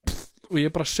og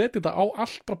ég bara seti þetta á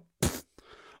allt bara,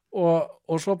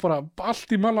 og svo bara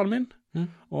allt í möllan minn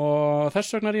og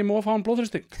þess vegna er ég með ofáðan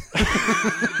blóðþrýsting.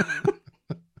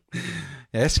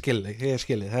 Ég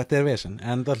skilði, þetta er vesen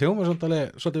en það hljóma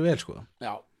svolítið vel sko.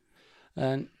 Já,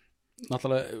 en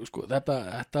náttúrulega sko,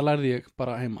 þetta lærði ég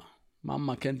bara heima.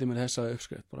 Mamma kendi mér þessa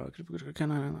uppskrift bara,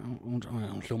 hún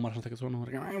hljómar samt ekki svona,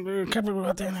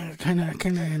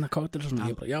 kenna kóttel og svona,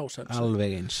 ég bara, já, sem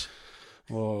alveg eins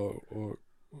og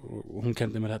hún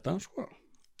kendi mér þetta sko.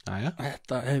 Aja.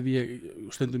 Þetta hef ég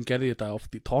stundum gerði þetta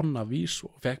oft í tonna vís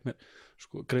og fekk mér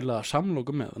sko grillaða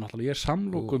samloku með, náttúrulega ég er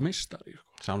samloku meistari sko.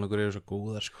 Samlokur eru svo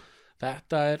góðar sko.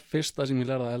 Þetta er fyrsta sem ég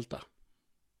lærði að elda.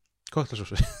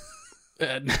 Kóktelsósu.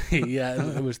 Nei,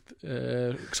 þú veist,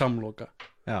 samloka.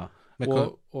 Já.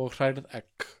 Og hrærið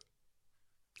egg.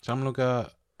 Samloka,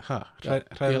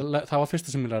 það var fyrsta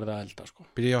sem ég lærði að elda sko.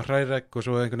 Byrja á hrærið egg og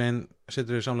svo einhvern veginn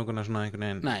setur við samlokuna svona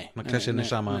einhvern veginn klessinni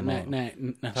saman og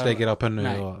steikir á pönnu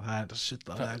og það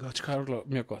er gott sko. Það er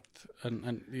mjög gott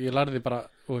en ég lærði bara,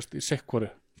 þú veist, í sikkvoru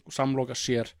samloka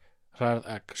sér, hrærið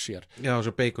egg sér. Já, og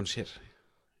svo bacon sér.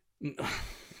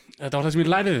 Þetta var það sem ég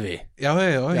lærði því. Já,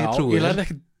 ég trúi. Ég lærði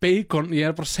ekkert bacon, ég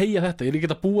er bara að segja þetta, ég er ekki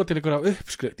að búa til einhverja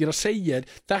uppskrift, ég er að segja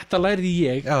þetta lærði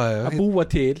ég að búa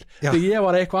til þegar ég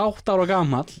var eitthvað 8 ára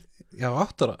gamall. Já,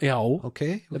 8 ára? Já,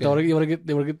 okay. Ég var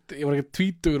ekki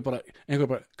tvítugur bara,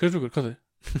 einhver bara, Kristbjörgur, hvað þið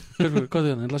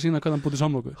hérna, ég ætla að sína hvað hann búið til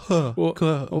samloku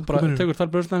og bara tekur þar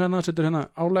bröðsna hérna, setur hérna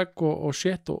álegg og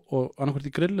shit og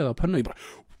annarkvært í grill eða pönnu, ég bara,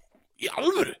 í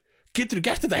alvöru, getur þú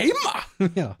gert þetta heima?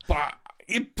 Já. Bara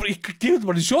ég gefði þetta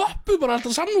bara í sjoppu, bara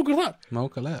alltaf samlokur þar.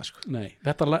 Nákvæmlega sko. Nei,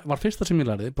 þetta var fyrsta sem ég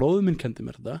lærði, bróður minn kendi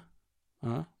mér þetta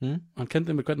hann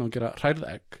kendi mér hvernig hann gera hrærið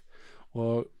egg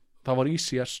og það var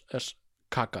easy as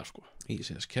kaka sko.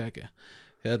 Easy as kaka.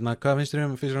 Hérna, hvað finnst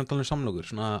þér fyrst að tala um samlokur?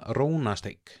 Svona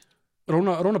rónasteik.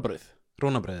 Rónabrauð,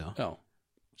 já.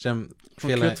 Sem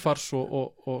svona kjötfars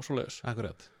og svoleiðis.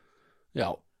 Akkurat. Já,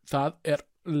 það er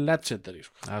legendary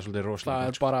sko. Það er svolítið rosalega. Það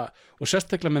er bara, og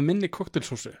sérstaklega með minni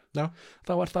koktelsósu. Já.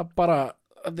 Þá er það bara,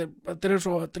 þetta er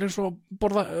eins og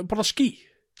borða ský.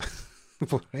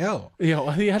 Já. Já,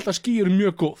 því ég held að ský eru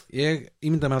mjög góð. Ég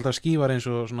ímyndaði mér alltaf að ský var eins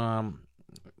og svona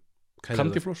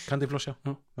Kandifloss, já.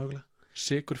 Nákvæmlega.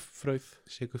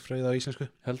 Sykurfrauð á íslensku.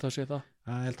 Held að sé það.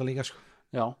 Það held að líka sko.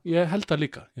 Já, ég held að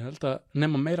líka. Ég held að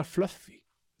nema meira fluffy.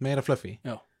 Meira fluffy?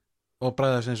 Já. Og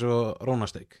bræðast eins og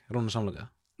rónasteik, rónasamloka?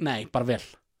 Nei, bara vel.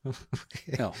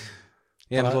 Já.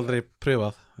 Ég hef náttúrulega aldrei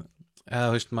pröfað. Eða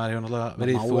þú veist, maður hefur náttúrulega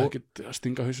verið í þú. Má ekkert að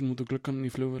stinga hausin út úr gluggan í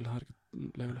flugvél, það er ekki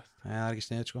lefilegt. Nei, það er ekki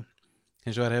sniðið sko.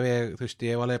 Hins vegar hef ég, þú veist,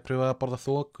 ég hef alveg pröfað að borða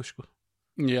þoku sko.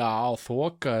 Já,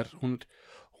 þoka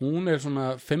hún er svona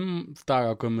 5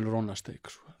 daga gömul rónasteik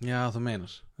sko. Já, þú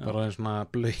meinar. Bara svona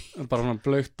blautt. Bara svona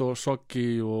blautt og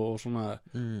soggi og svona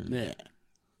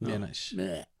Mjög næs.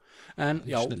 En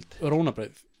já,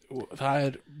 rónabrauð, það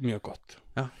er mjög gott.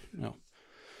 Já.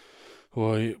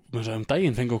 Og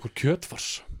daginn fengi okkur kjötfars.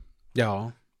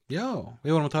 Já, við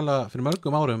vorum að tala fyrir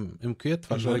mörgum árum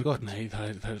kjötfars, það er gott. Nei, það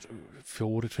er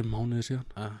 4-5 mánuðir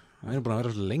síðan. Við erum búin að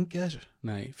vera svo lengi þessu.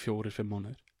 Nei, 4-5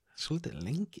 mánuðir. Svolítið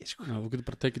lengi sko. Já, þú getur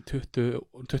bara tekið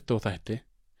 20 þætti,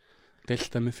 deilt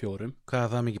það með 4. Hvað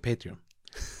er það mikið Patreon?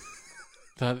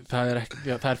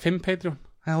 það er 5 Patreon.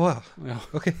 Já, wow. Já.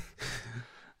 Ok.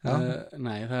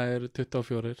 Nei, það er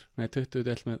 24. Nei, 20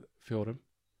 deilt með 4.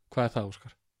 Hvað er það,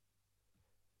 Óskar?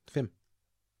 5.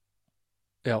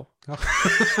 Já.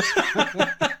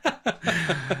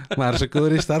 maður er svo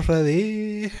góður í starffræði.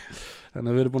 Þannig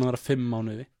að við erum búin að vera 5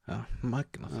 mánuði. Já,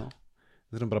 magnað.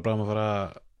 Við þurfum bara bráðum að fara að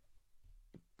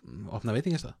opna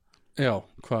veitingastað. Já,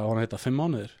 hvað var hann að heita? 5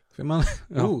 mánuðir? 5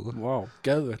 mánuðir? Vá,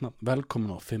 geðveikt nafn.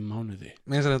 Velkomin á 5 mánuði.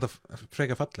 Mér finnst þetta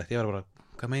freka fallegt. Ég var bara,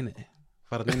 hvað meinið þið?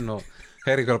 Fara inn og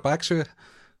heyra ykkur á baksögu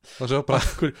og svo bara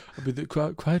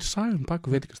hvað er sagan bak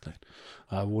veitingastæðin?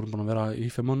 Það vorum búin að vera í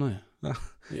 5 mánuði.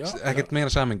 Ekkert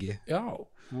meira samengi. Já,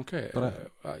 ok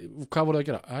hvað voruð að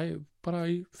gera? Bara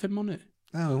í 5 mánuði.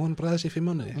 Já, við vorum bara þessi í 5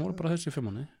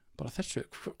 mánuði. Bara þessu,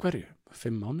 hverju?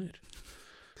 5 mánuðir.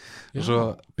 Og svo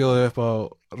bjóðum við upp á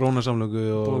rónasamlöku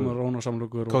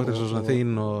og kokteilsósa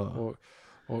þín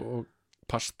og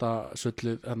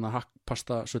pastasullið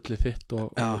pastasullið þitt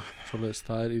og svoleiðis,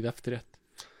 það er í eftirrétt.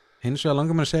 Hins vegar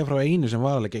langar mér að segja frá einu sem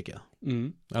var alveg geggjað.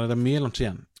 Það er þetta mjög langt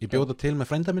síðan. Ég bjóða til með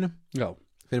frænda mínum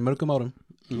fyrir mörgum árum,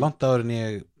 langt áður en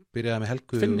ég byrjaði með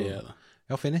Helgu. Finni eða?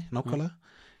 Já, Finni, nákvæmlega.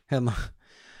 Hérna,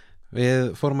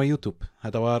 við fórum á YouTube.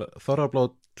 Þetta var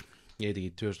Þorrablót, ég veit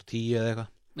ekki, 2010 eða eitthvað.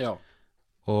 Já.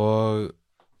 Og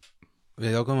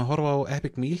við ákveðum að horfa á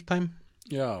Epic Meal Time.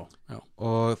 Já.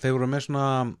 Og þeir voru með svona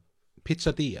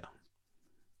pizzadilla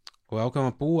og við ákveðum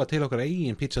að búa til okkar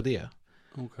eigin pizzadilla.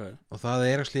 Og það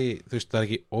er actually, þú veist, það er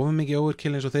ekki ofurmikið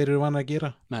overkill eins og þeir eru vanir að gera.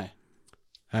 Nei.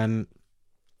 En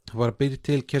það var að byrja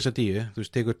til quesadillu, þú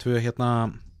veist, tekur 2 hérna,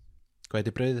 hvað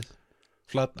heitir brauðið?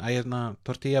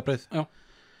 Tortilla brauð. Já.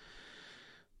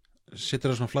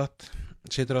 Sittur það svona flatt,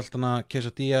 setur allt hana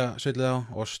quesadilla söllið á,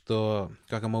 ost og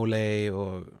guacamole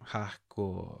og hakk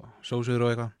og sósur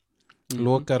og eitthvað.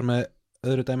 Lokar með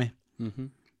öðru dæmi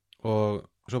og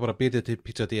svo bara byrjið til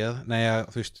pizzadilla,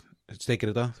 þú veist,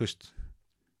 steikir þetta, þú veist,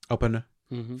 á pönnu,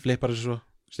 flippar þessu svo,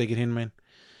 steikir hinn megin.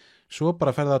 Svo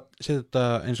bara ferða að setja þetta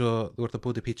eins og þú ert að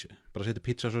búið til pizza, bara setja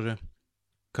pizzasósu,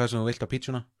 hvað sem þú vilt á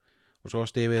pizzuna og svo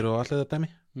ost yfir og allt þetta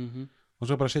dæmi og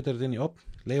svo bara setja þetta inn í opn,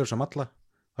 leiður sem alla.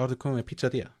 Þá ertu komið með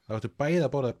pizzadilla. Þá ertu bæði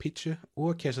að borða pizza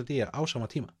og quesadilla á sama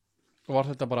tíma. Og var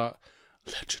þetta bara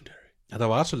legendary? Þetta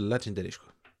var svolítið legendary, sko.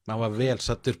 Maður var vel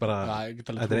sattur bara,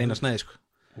 þetta er eina snæði, sko.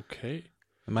 Ok.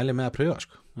 Við mælum með að pröfa,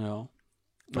 sko. Já.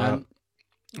 En,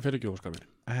 fyrir ekki óskapir.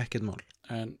 Ekkert mál.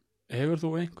 En hefur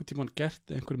þú einhvern tímann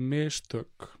gert einhver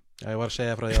mistök? Já, ég var að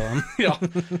segja frá því áðan. Já.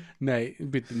 Nei,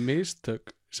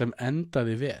 mistök sem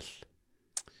endaði vel.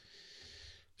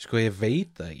 Sko, ég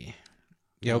veit það ekki.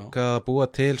 Ég ákvað að búa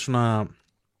til svona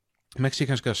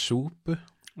mexikanska súpu.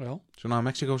 Já. Svona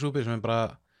mexikósúpu sem er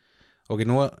bara, ok,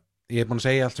 nú ég er búin að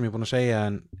segja allt sem ég er búin að segja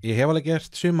en ég hef alveg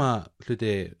gert suma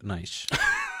hluti næs.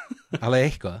 Alveg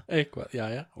eitthvað. Já,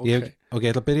 ok. Ég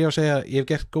ætla að byrja að segja, ég hef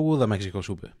gert góða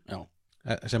mexikósúpu. Já.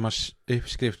 Sem að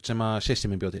uppskrift sem að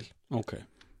sýsti minn bjóð til. Ok.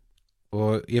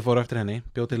 Og ég fór eftir henni,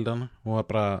 bjóð til þann og var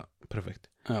bara perfekt.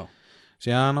 Já.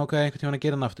 Síðan ákvað einhvern tímann að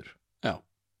gera hann aftur. Já.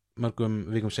 Mörgum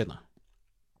vikum seinna.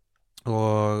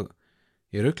 Og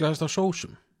ég rugglaðist á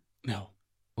sósum. Já.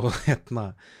 Og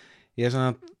hérna ég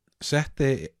svona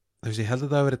setti, þú veist, ég held að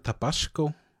þetta að verið Tabasco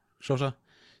sósa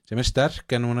sem er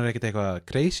sterk en hún er ekkert eitthvað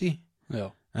crazy.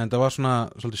 Já. En það var svona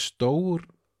svolítið stór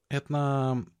hérna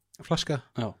flaska.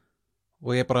 Já.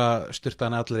 Og ég bara styrta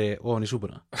hann allri ofan í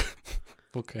súpuna.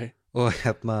 Ok. Og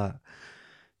hérna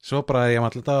svo bara ég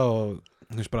allir þetta og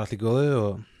þú veist bara allt í góðu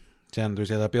og síðan, þú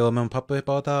veist, ég það bjóða með pappa upp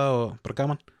á þetta og bara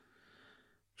gaman.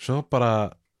 Svo bara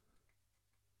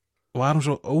var hún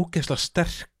svo ógeðslega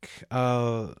sterk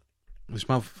að þú veist,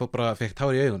 maður bara fekk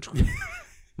tár í augun, sko.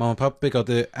 Mamma og pappi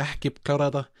gáttu ekki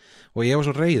klárað þetta og ég var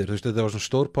svo reiður, þú veist, þetta var svona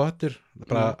stór pottur,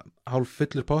 bara hálf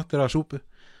fullur pottur af súpu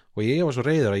og ég var svo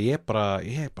reiður að ég bara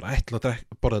ætla að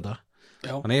borða þetta.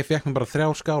 Já. Þannig að ég fekk mér bara 3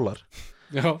 skálar.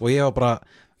 Já. Og ég var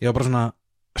bara svona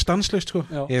stanslaust, sko.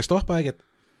 Já. Ég stoppaði ekkert.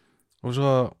 Og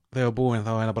svo þegar ég var búinn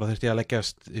þá bara þurfti ég að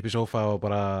leggjast upp í sófa og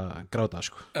bara gráta,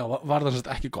 sko. Já, var það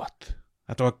ekki gott?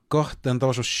 Þetta var gott en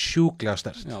það var svo sjúklega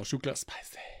sterkt. Já, sjúklega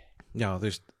spicy. Já, þú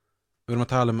veist, við erum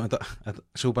að tala um þetta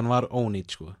súpan var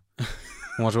ónýt, sko.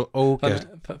 Hún var svo ógeðst.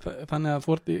 Þannig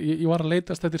að ég var að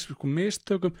leitast eftir sko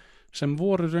mistökum sem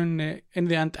voru rauninni in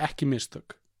the end ekki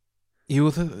mistök. Jú,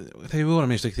 þeir voru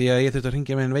mistök því að ég þurfti að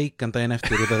hringja með einn veikan daginn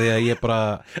eftir út af því að ég bara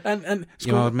sko,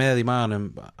 ég var með í maðanum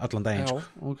allan daginn. Já,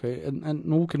 sko. Ok, en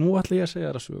nú ætla ég að segja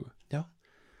það að sögu. Já.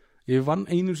 Ég vann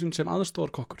einu sinni sem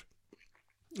aðstoðarkokkur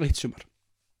eitt sumar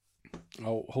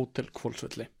á Hótel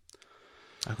Hvolsvelli.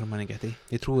 Akkur mann ekki eftir,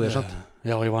 ég trúi þér satt.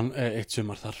 Já, ég vann eitt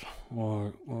sumar þar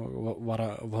og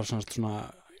var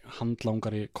svona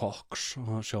handlangari kokks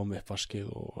og sjá um uppvaskið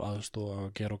og aðstóð að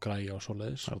gera og græja og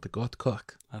svoleiðis. Það var gott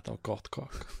kokk. Þetta var gott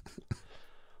kokk.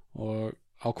 Og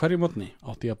á hverju morgni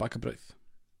átti ég að baka brauð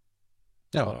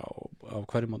bara á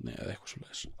hverju mótni eða eitthvað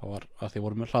svoleiðis. Það var að því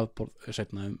voru með hlaðborð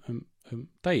seinna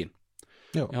daginn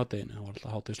í hádeginu, það var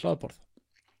alltaf hátíðis hlaðborð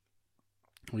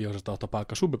og ég var sérst átt að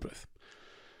baka súpubrauð.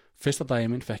 Fyrsta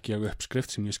daginn minn fekk ég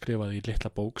uppskrift sem ég skrifaði í litla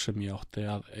bók sem ég átti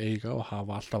að eiga og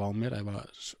hafa alltaf á mér ef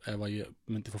að ég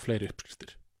myndi fá fleiri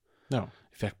uppskriftir. Já.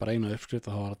 Ég fekk bara eina uppskrift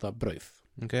og það var þetta brauð.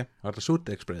 Ok, var þetta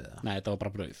súrdegsbrauð eða? Nei, þetta var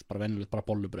bara brauð, bara venjulegt, bara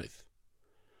bollubrauð.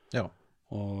 Já.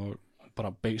 Og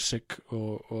bara basic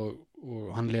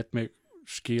og hann let mig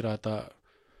skýra þetta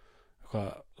eitthvað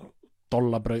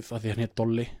dollabrauð af því hann heit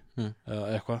Dolly eða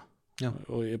eitthvað. Já.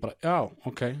 Og ég bara, já,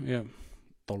 ok,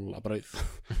 dollabrauð,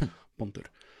 búndur.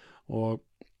 Og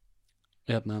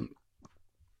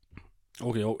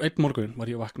ok, og einn morgun var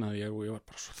ég vaknaði og ég var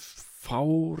bara svo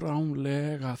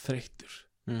fáránlega þreyttur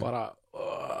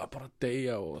bara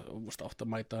deyja og átt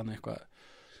að mæta hann eitthvað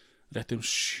rétt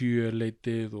 7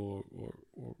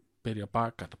 og byrja að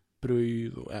baka þetta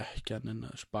brauð og ekki að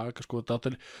baka sko,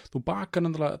 þú bakar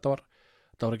nefnilega þetta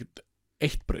var ekkert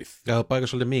eitt brauð. Já, það bakar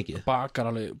svolítið mikið. Bakar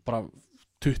alveg bara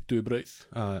 20 brauð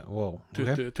wow,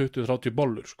 20-30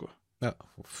 bollur sko. Já.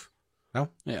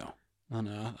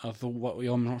 Þannig að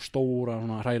ég var með stóra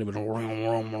hrærivél og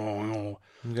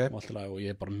alltaf og ég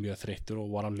er bara mjög þreyttur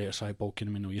og var að lesa í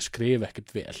bókinu mínu og ég skrif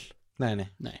ekkert vel.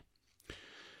 Nei.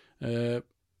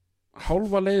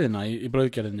 Hálfa leiðina í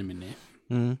brauðgerðinni minni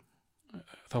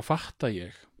þá fatta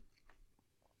ég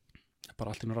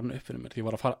bara allt í nú rann upp fyrir mér því ég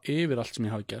var að fara yfir allt sem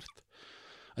ég hafi gert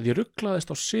að ég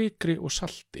ruglaðist á sykri og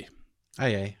salti.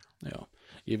 Já,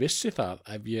 ég vissi það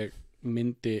ef ég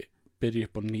myndi byrja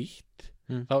upp á nýtt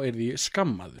þá yrði ég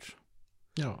skammaður.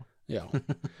 Já.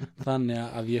 Þannig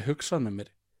að ég hugsaði með mér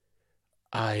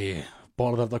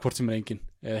borða þetta hvort sem engin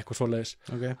eða eitthvað svoleiðis.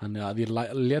 Þannig að ég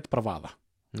let bara vaða.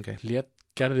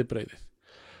 Gerði brauðið.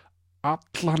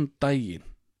 Allan daginn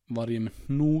var ég með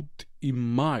hnút í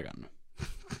maganum.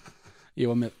 Ég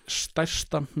var með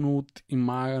stærsta hnút í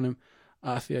maganum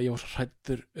að því að ég var svo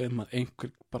hræddur að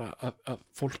einhver bara að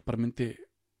fólk bara myndi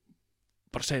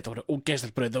bara segja þetta var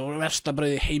ógeðslegt brauð, það var versta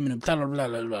brauð í heiminum og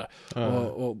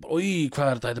hvað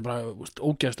er þetta er bara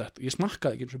ógeðslegt, ég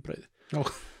smakkaði ekki eins og brauð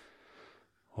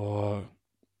og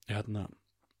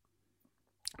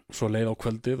svo leið á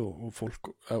kvöldið og fólk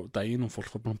á daginn og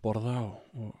fólk var búin að borða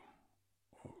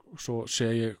og svo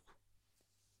sé ég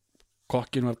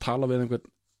kokkin var að tala við einhvern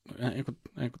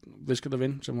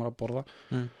viðskiptavinn sem var að borða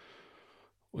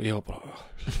og ég var bara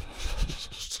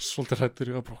svolítið hrættur,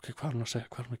 ég var bara ok, hvað er hann að segja,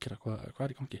 hvað er hann að gera, hvað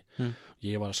er í gangi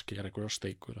ég var að skera einhverja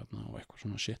steikur og eitthvað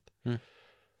svona shit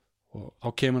og þá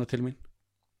kemur hann til mín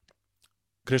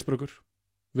Kristbrugur,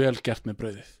 vel gert með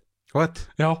brauðið. What?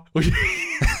 Já, og ég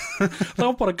þá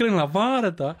bara greinilega var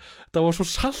þetta var svo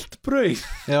salt brauð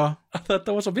að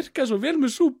þetta var svo virkaði svo vel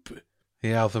með súpu.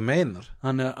 Já, þú meinar.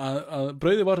 Þannig að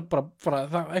brauðið var bara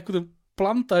það eitthvað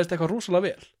blandaðist eitthvað rosalega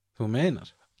vel. Þú meinar.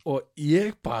 Og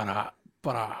ég bara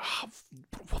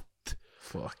what?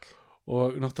 Fuck.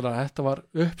 Og náttúrulega þetta var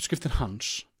uppskriftin hans.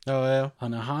 Já.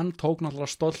 Þannig að hann tók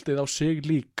náttúrulega stoltið á sig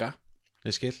líka.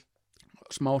 Ég skil.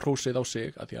 Smá hrósið á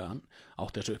sig að því að hann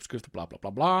átti þessu uppskrift bla bla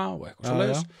bla bla og eitthvað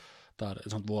svoleiðis. Það er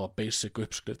samt voða basic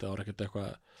uppskrift, það var ekkert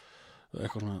eitthvað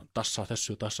svona dassa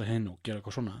þessu, dassa hinn og gera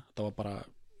eitthvað svona. Það var bara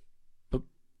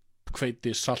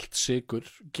hveiti, salt, sykur,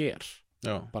 ger.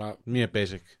 Já, bara mjög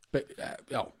basic.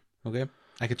 Já. Ok,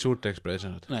 ekkert súrdegsbrauð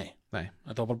sem þetta. Nei,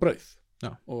 þetta var bara brauð.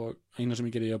 Já. Og eina sem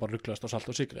ég gerði, ég bara rugglaðist á salt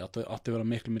og sykri. Átti að vera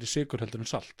miklu meiri sykur heldur en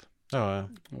salt. Já.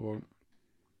 Og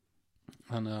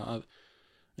þannig að,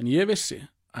 en ég vissi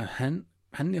að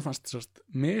henni fannst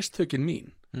mistökin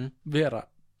mín vera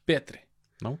betri.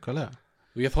 Nákvæmlega.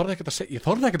 Og ég þorði ekkert að segja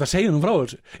frá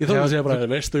þessu. Ég þorði að segja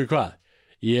bara, veistu hvað?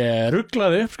 Ég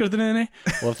rugglaði uppskriftinni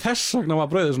og þess vegna var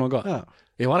brauðið svona gott. Já.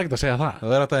 Ég var ekkert að segja það.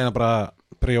 Það er að það bara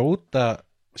brjóta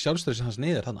sjálfstöðu sem hans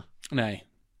niður hana. Nei.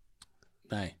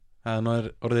 Það er nú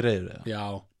orðið reiður eða?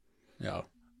 Já.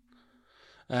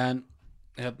 En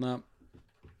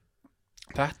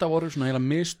þetta voru svona heila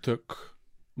mistök,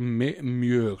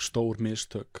 mjög stór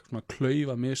mistök, svona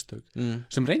klaufa mistök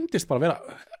sem reyndist bara að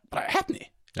vera hefni.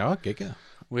 Já, ekki það.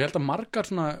 Og ég held að margar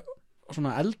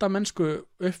svona eldamennsku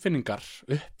uppfinningar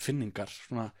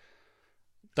svona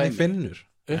dæmi,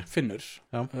 uppfinnur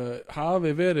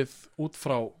hafi verið út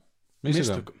frá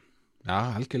mistökum.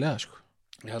 Já, algjörlega sko.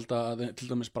 Ég held að til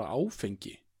dæmis bara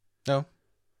áfengi. Já.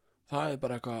 Það er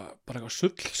bara eitthvað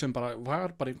sull sem bara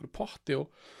var bara í einhverju potti og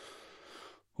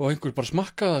einhver bara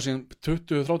smakkaði það síðan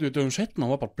 20-30 dögum setna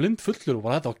og var bara blind fullur og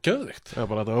bara þetta var geðvikt. Já,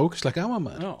 bara þetta var ógeðslega gaman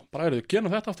maður. Já, bara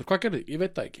gerum þetta aftur, hvað gerði? Ég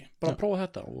veit það ekki, bara prófa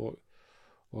þetta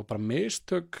og bara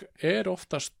mistök er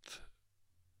oftast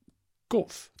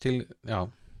góð. Já,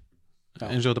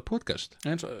 eins og þetta podcast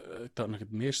eins og, þetta var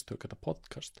ekkert mistök þetta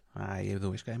podcast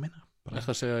þú veist hvað ég meina er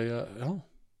það að segja, já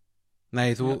nei,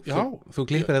 þú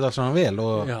klippir þetta alls saman vel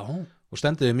og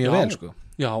stendur þið mjög vel sko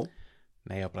já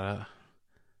nei, já, bara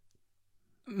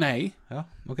nei já,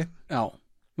 ok já,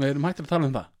 við erum hættir að tala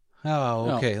um það já,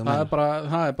 ok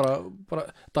það er bara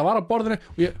það var á borðinu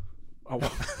og ég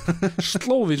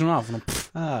slóði svona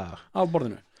af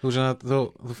borðinu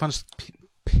þú fannst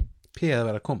píð að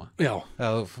vera að koma já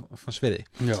þú fannst við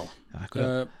því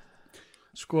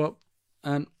sko,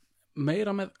 en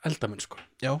meira með eldamenn sko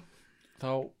já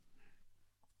þá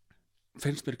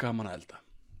finnst mér gaman að elda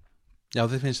já,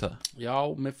 þið finnst það já,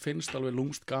 mér finnst alveg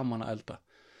lúmst gaman að elda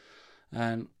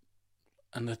en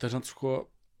þetta er samt sko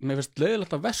mér finnst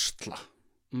leiðilegt að versla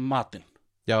matinn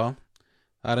já,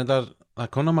 það er endar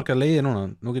það konar margar leiðir núna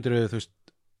nú getur við, þú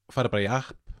veist, farið bara í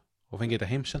app og fengið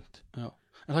þetta heimsend já,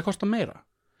 en það kostar meira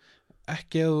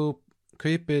ekki að þú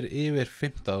kaupir yfir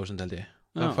 15.000 held ég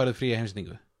það farið frí að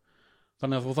heimsendingu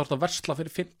þannig að þú þarft að versla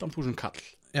fyrir 15.000 kall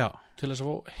já til þess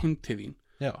að fá heim til þín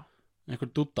já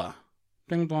einhver dúta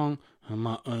ding dong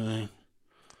það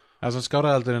er svona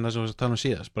skáraðaldur en það sem við tala um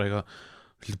síðast bara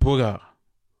eitthvað lítið búga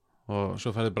og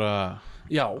svo færðu bara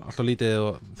alltaf lítið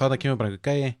og þarna kemur bara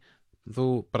eitthvað gæi þú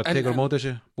bara tekur á móti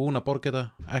þessu búin að borga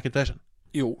þetta, ekki þessan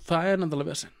jú, það er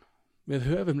nefnilega vesen við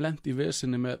höfum lent í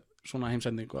vesinni með svona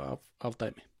heimsendingu af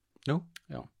dæmi jú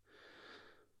já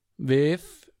við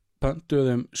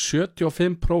pöntuðum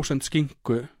 75%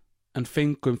 skinku en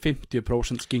fengum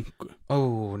 50% skinku ó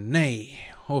nei,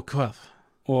 og hvað?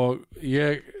 Og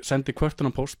ég sendi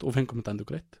kvörtunarpost og fengum þetta endur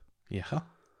greitt já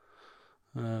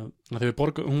þegar við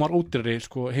borgum, hún var ódýrari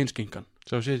sko heinskinkan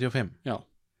svo 75? já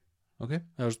ok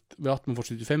við áttum að fór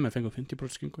 75 en fengum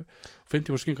 50% skinku og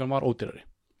 50% skinkan var ódýrari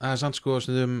það er sann sko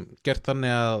sem gert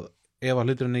þannig að ef að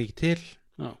hluturinn er ekki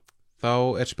til þá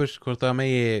er spurt hvort það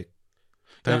megi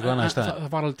það er eitthvað annað í staðinn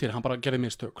það var alveg til, hann bara gerði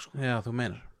mér stök sko. já, þú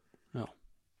meinar já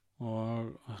og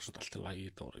það er svona alltaf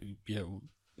lægi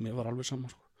mér var alveg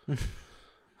saman sko.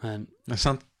 en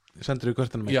sendur þú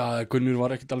kvörtunum mig? já, Gunnur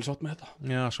var ekkert alveg sátt með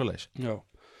þetta já, svoleiðis já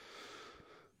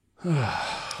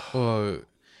og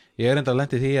ég er enda að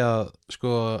lendi því að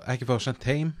sko ekki fá sendt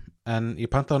heim en ég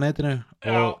panta á netinu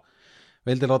og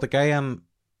vildi láta gæjan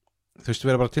þú veist,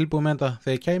 vera bara tilbúið með þetta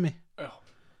þegar ég kæmi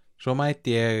svo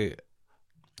mæti ég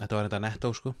þetta var enda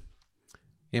Netto sko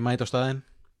ég mæti á staðinn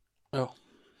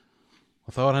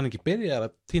og þá var hann ekki byrjað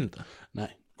að týnda nei,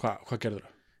 hvað gerður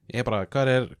þú? ég bara,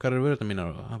 hvað er vörðuna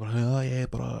mínar og hann bara, já, ég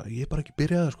er bara ekki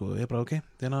byrjað sko ég bara, ok,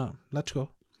 þérna, let's go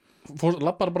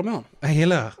labbar bara með hann?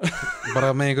 heilega,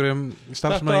 bara með einhverjum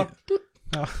starfsmanni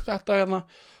þetta hérna,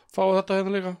 fá þetta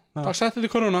hérna líka það setti þetta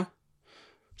í koruna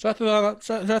settu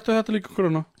þetta líka í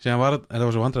koruna síðan var, þetta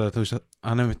var svo vandræðið þú veist,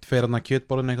 hann hefði fyrir hann að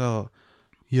kjötbólun eitthvað og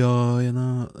já,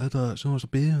 þetta sem varst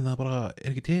að byggja það bara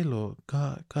er ekki til og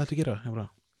hvað ætli að gera ég bara,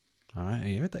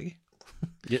 ég veit ekki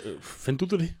finn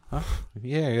út úr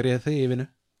því ég er því í vinnu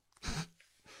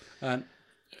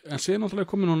en síðan náttúrulega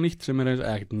komið nú nýtt sem er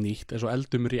ekkert nýtt eins og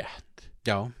eldum rétt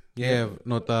já, ég hef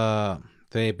notað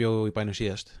þegar ég bjó í bænum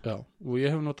síðast já, og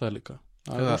ég hef notað það líka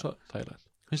það er svo þægilegt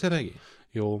finnst þér það ekki?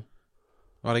 jú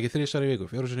var ekki 3 í viku,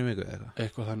 4 í viku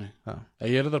eitthvað þannig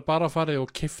ég er þetta bara að farið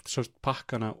og keypt svo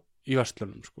pakkana í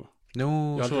verslunum sko nú,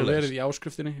 ég har aldrei verið í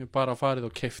áskriftinni ég bara farið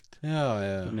og keypt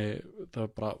þannig það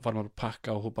var bara var maður að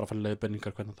pakka og þú bara farið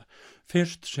leiðbenningar hvernig það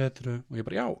fyrst setur og ég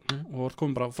bara og það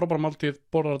komið bara frábæra máltíð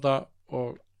borðar þetta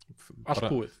og allt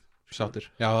búið sáttur,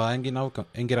 já það er engin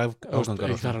afgangar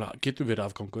það getur verið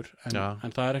afgangur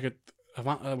en það er ekkert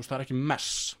það er ekki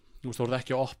mess þú voruð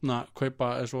ekki að opna, kaupa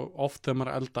eins og oft þegar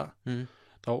maður er elda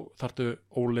þá þarftu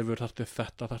ólifur, þarftu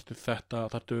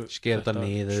þetta sker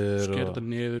þetta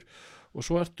niður og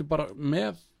svo ertu bara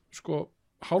með sko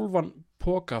hálfan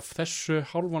póka af þessu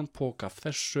hálfan póka af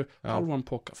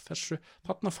þessu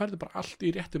þarna færðu bara allt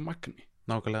í réttu magni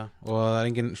nákvæmlega og það er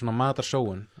engin svona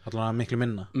matarsóun allavega miklu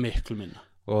minna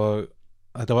og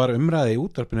þetta var umræði í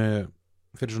útvarpinu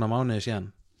fyrir svona mánuði síðan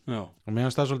og mér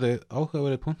finnst það svolítið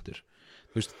áhugaverið punktur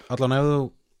þú veist, allavega ef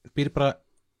þú býr bara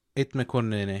einn með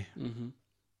konuðinni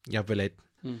jafnvel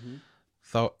einn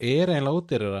þá er eiginlega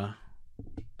útýrara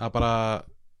að bara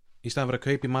í staðan fyrir að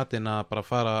kaupa í matinn að bara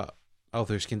fara á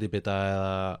þau skyndibita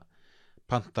eða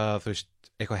panta þú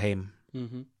veist eitthvað heim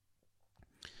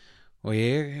og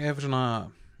ég hef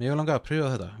langað að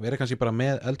pröfa þetta vera kannski bara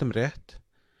með eldum rétt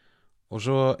og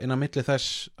svo inn á milli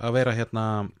þess að vera hérna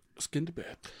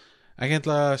skyndibit ekki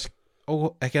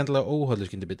endilega óhóllu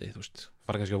skyndibiti þú veist,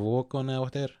 fara kannski á Vókon eða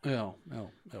hvað þetta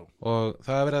já. Og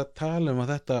það er verið að tala um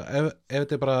að þetta ef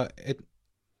þetta er bara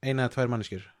eina eða tvær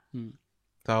manneskjur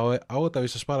þá á þetta að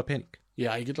vísa að spara pening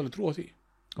já, ég get alveg trú á því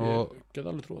Ég get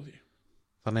alveg trúið því.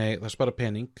 Þannig það spara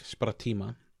pening, spara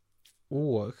tíma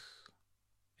og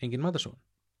engin matarsóun.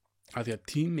 Af því að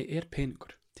tími er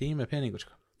peningur. Tími er peningur,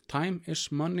 sko. Time is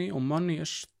money og money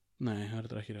is... Nei, það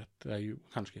er ekki rétt. Eða, jú,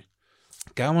 kannski.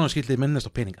 Gaman að skilja minnast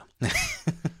á peninga.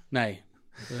 Nei.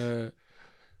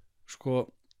 Sko,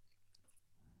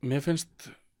 mér finnst...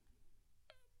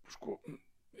 Sko,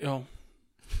 já...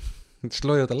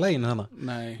 Slóði þetta læginu þannig?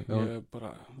 Nei, ég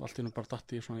bara... Allt í nú bara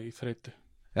datt ég svona í þreytu.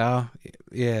 Já,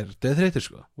 ég er döðþreytur,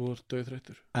 sko. Þú ert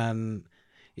döðþreytur. En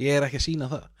ég er ekki að sýna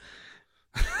það.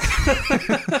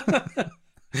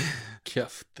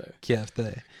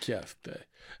 Kjaftaði.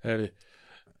 Ef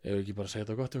við ekki bara segja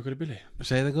þetta gott í okkur í bili?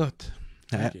 Segja þetta gott.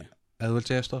 Nei, ef þú vilt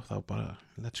segja stopp þá bara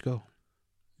let's go.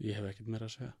 Ég hef ekkert meira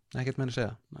að segja. Ekkert meira að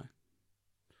segja? Nei.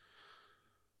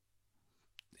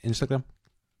 Instagram,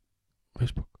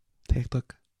 Facebook, TikTok,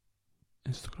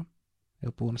 Instagram. Ég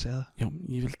hef búin að segja það. Já,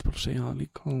 ég vildi bara segja það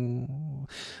líka.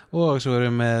 Og svo erum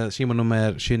við með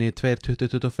símanúmer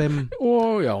 792-2025.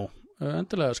 Og já,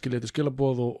 endilega skiljið til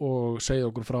skilaboð og segja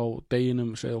okkur frá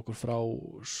deginum, segja okkur frá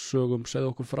sögum, segja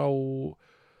okkur frá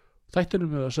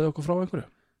þættinum eða segja okkur frá einhverju.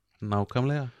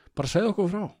 Nákvæmlega. Bara segja okkur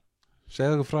frá.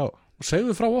 Segja okkur frá. Og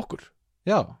segja frá okkur.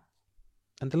 Já,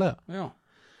 endilega. Já.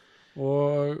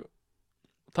 Og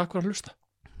takk fyrir að hlusta.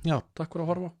 Já. Takk fyrir að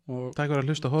horfa. Takk fyrir að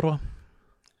hlusta og horfa.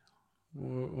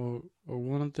 Og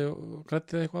vonandi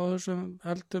grættið eitthvað á þessum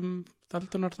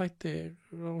eldunar þætti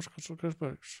Óskars og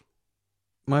Kristbergs.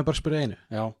 Má ég bara spyrja einu?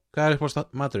 Já. Hvað er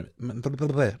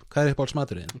uppáhalds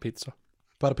maturinn? Pizza.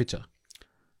 Bara pizza?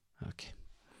 Ok.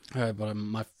 Það er bara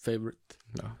my favorite.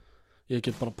 Já. Ég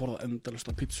get bara borðað endalaust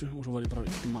af pizzu og svo var ég bara í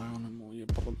maganum og ég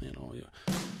borðað meina og ég...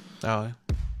 Já.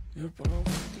 Ég er bara...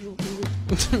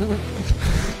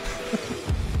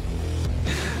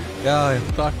 Já.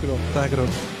 Takk fyrir.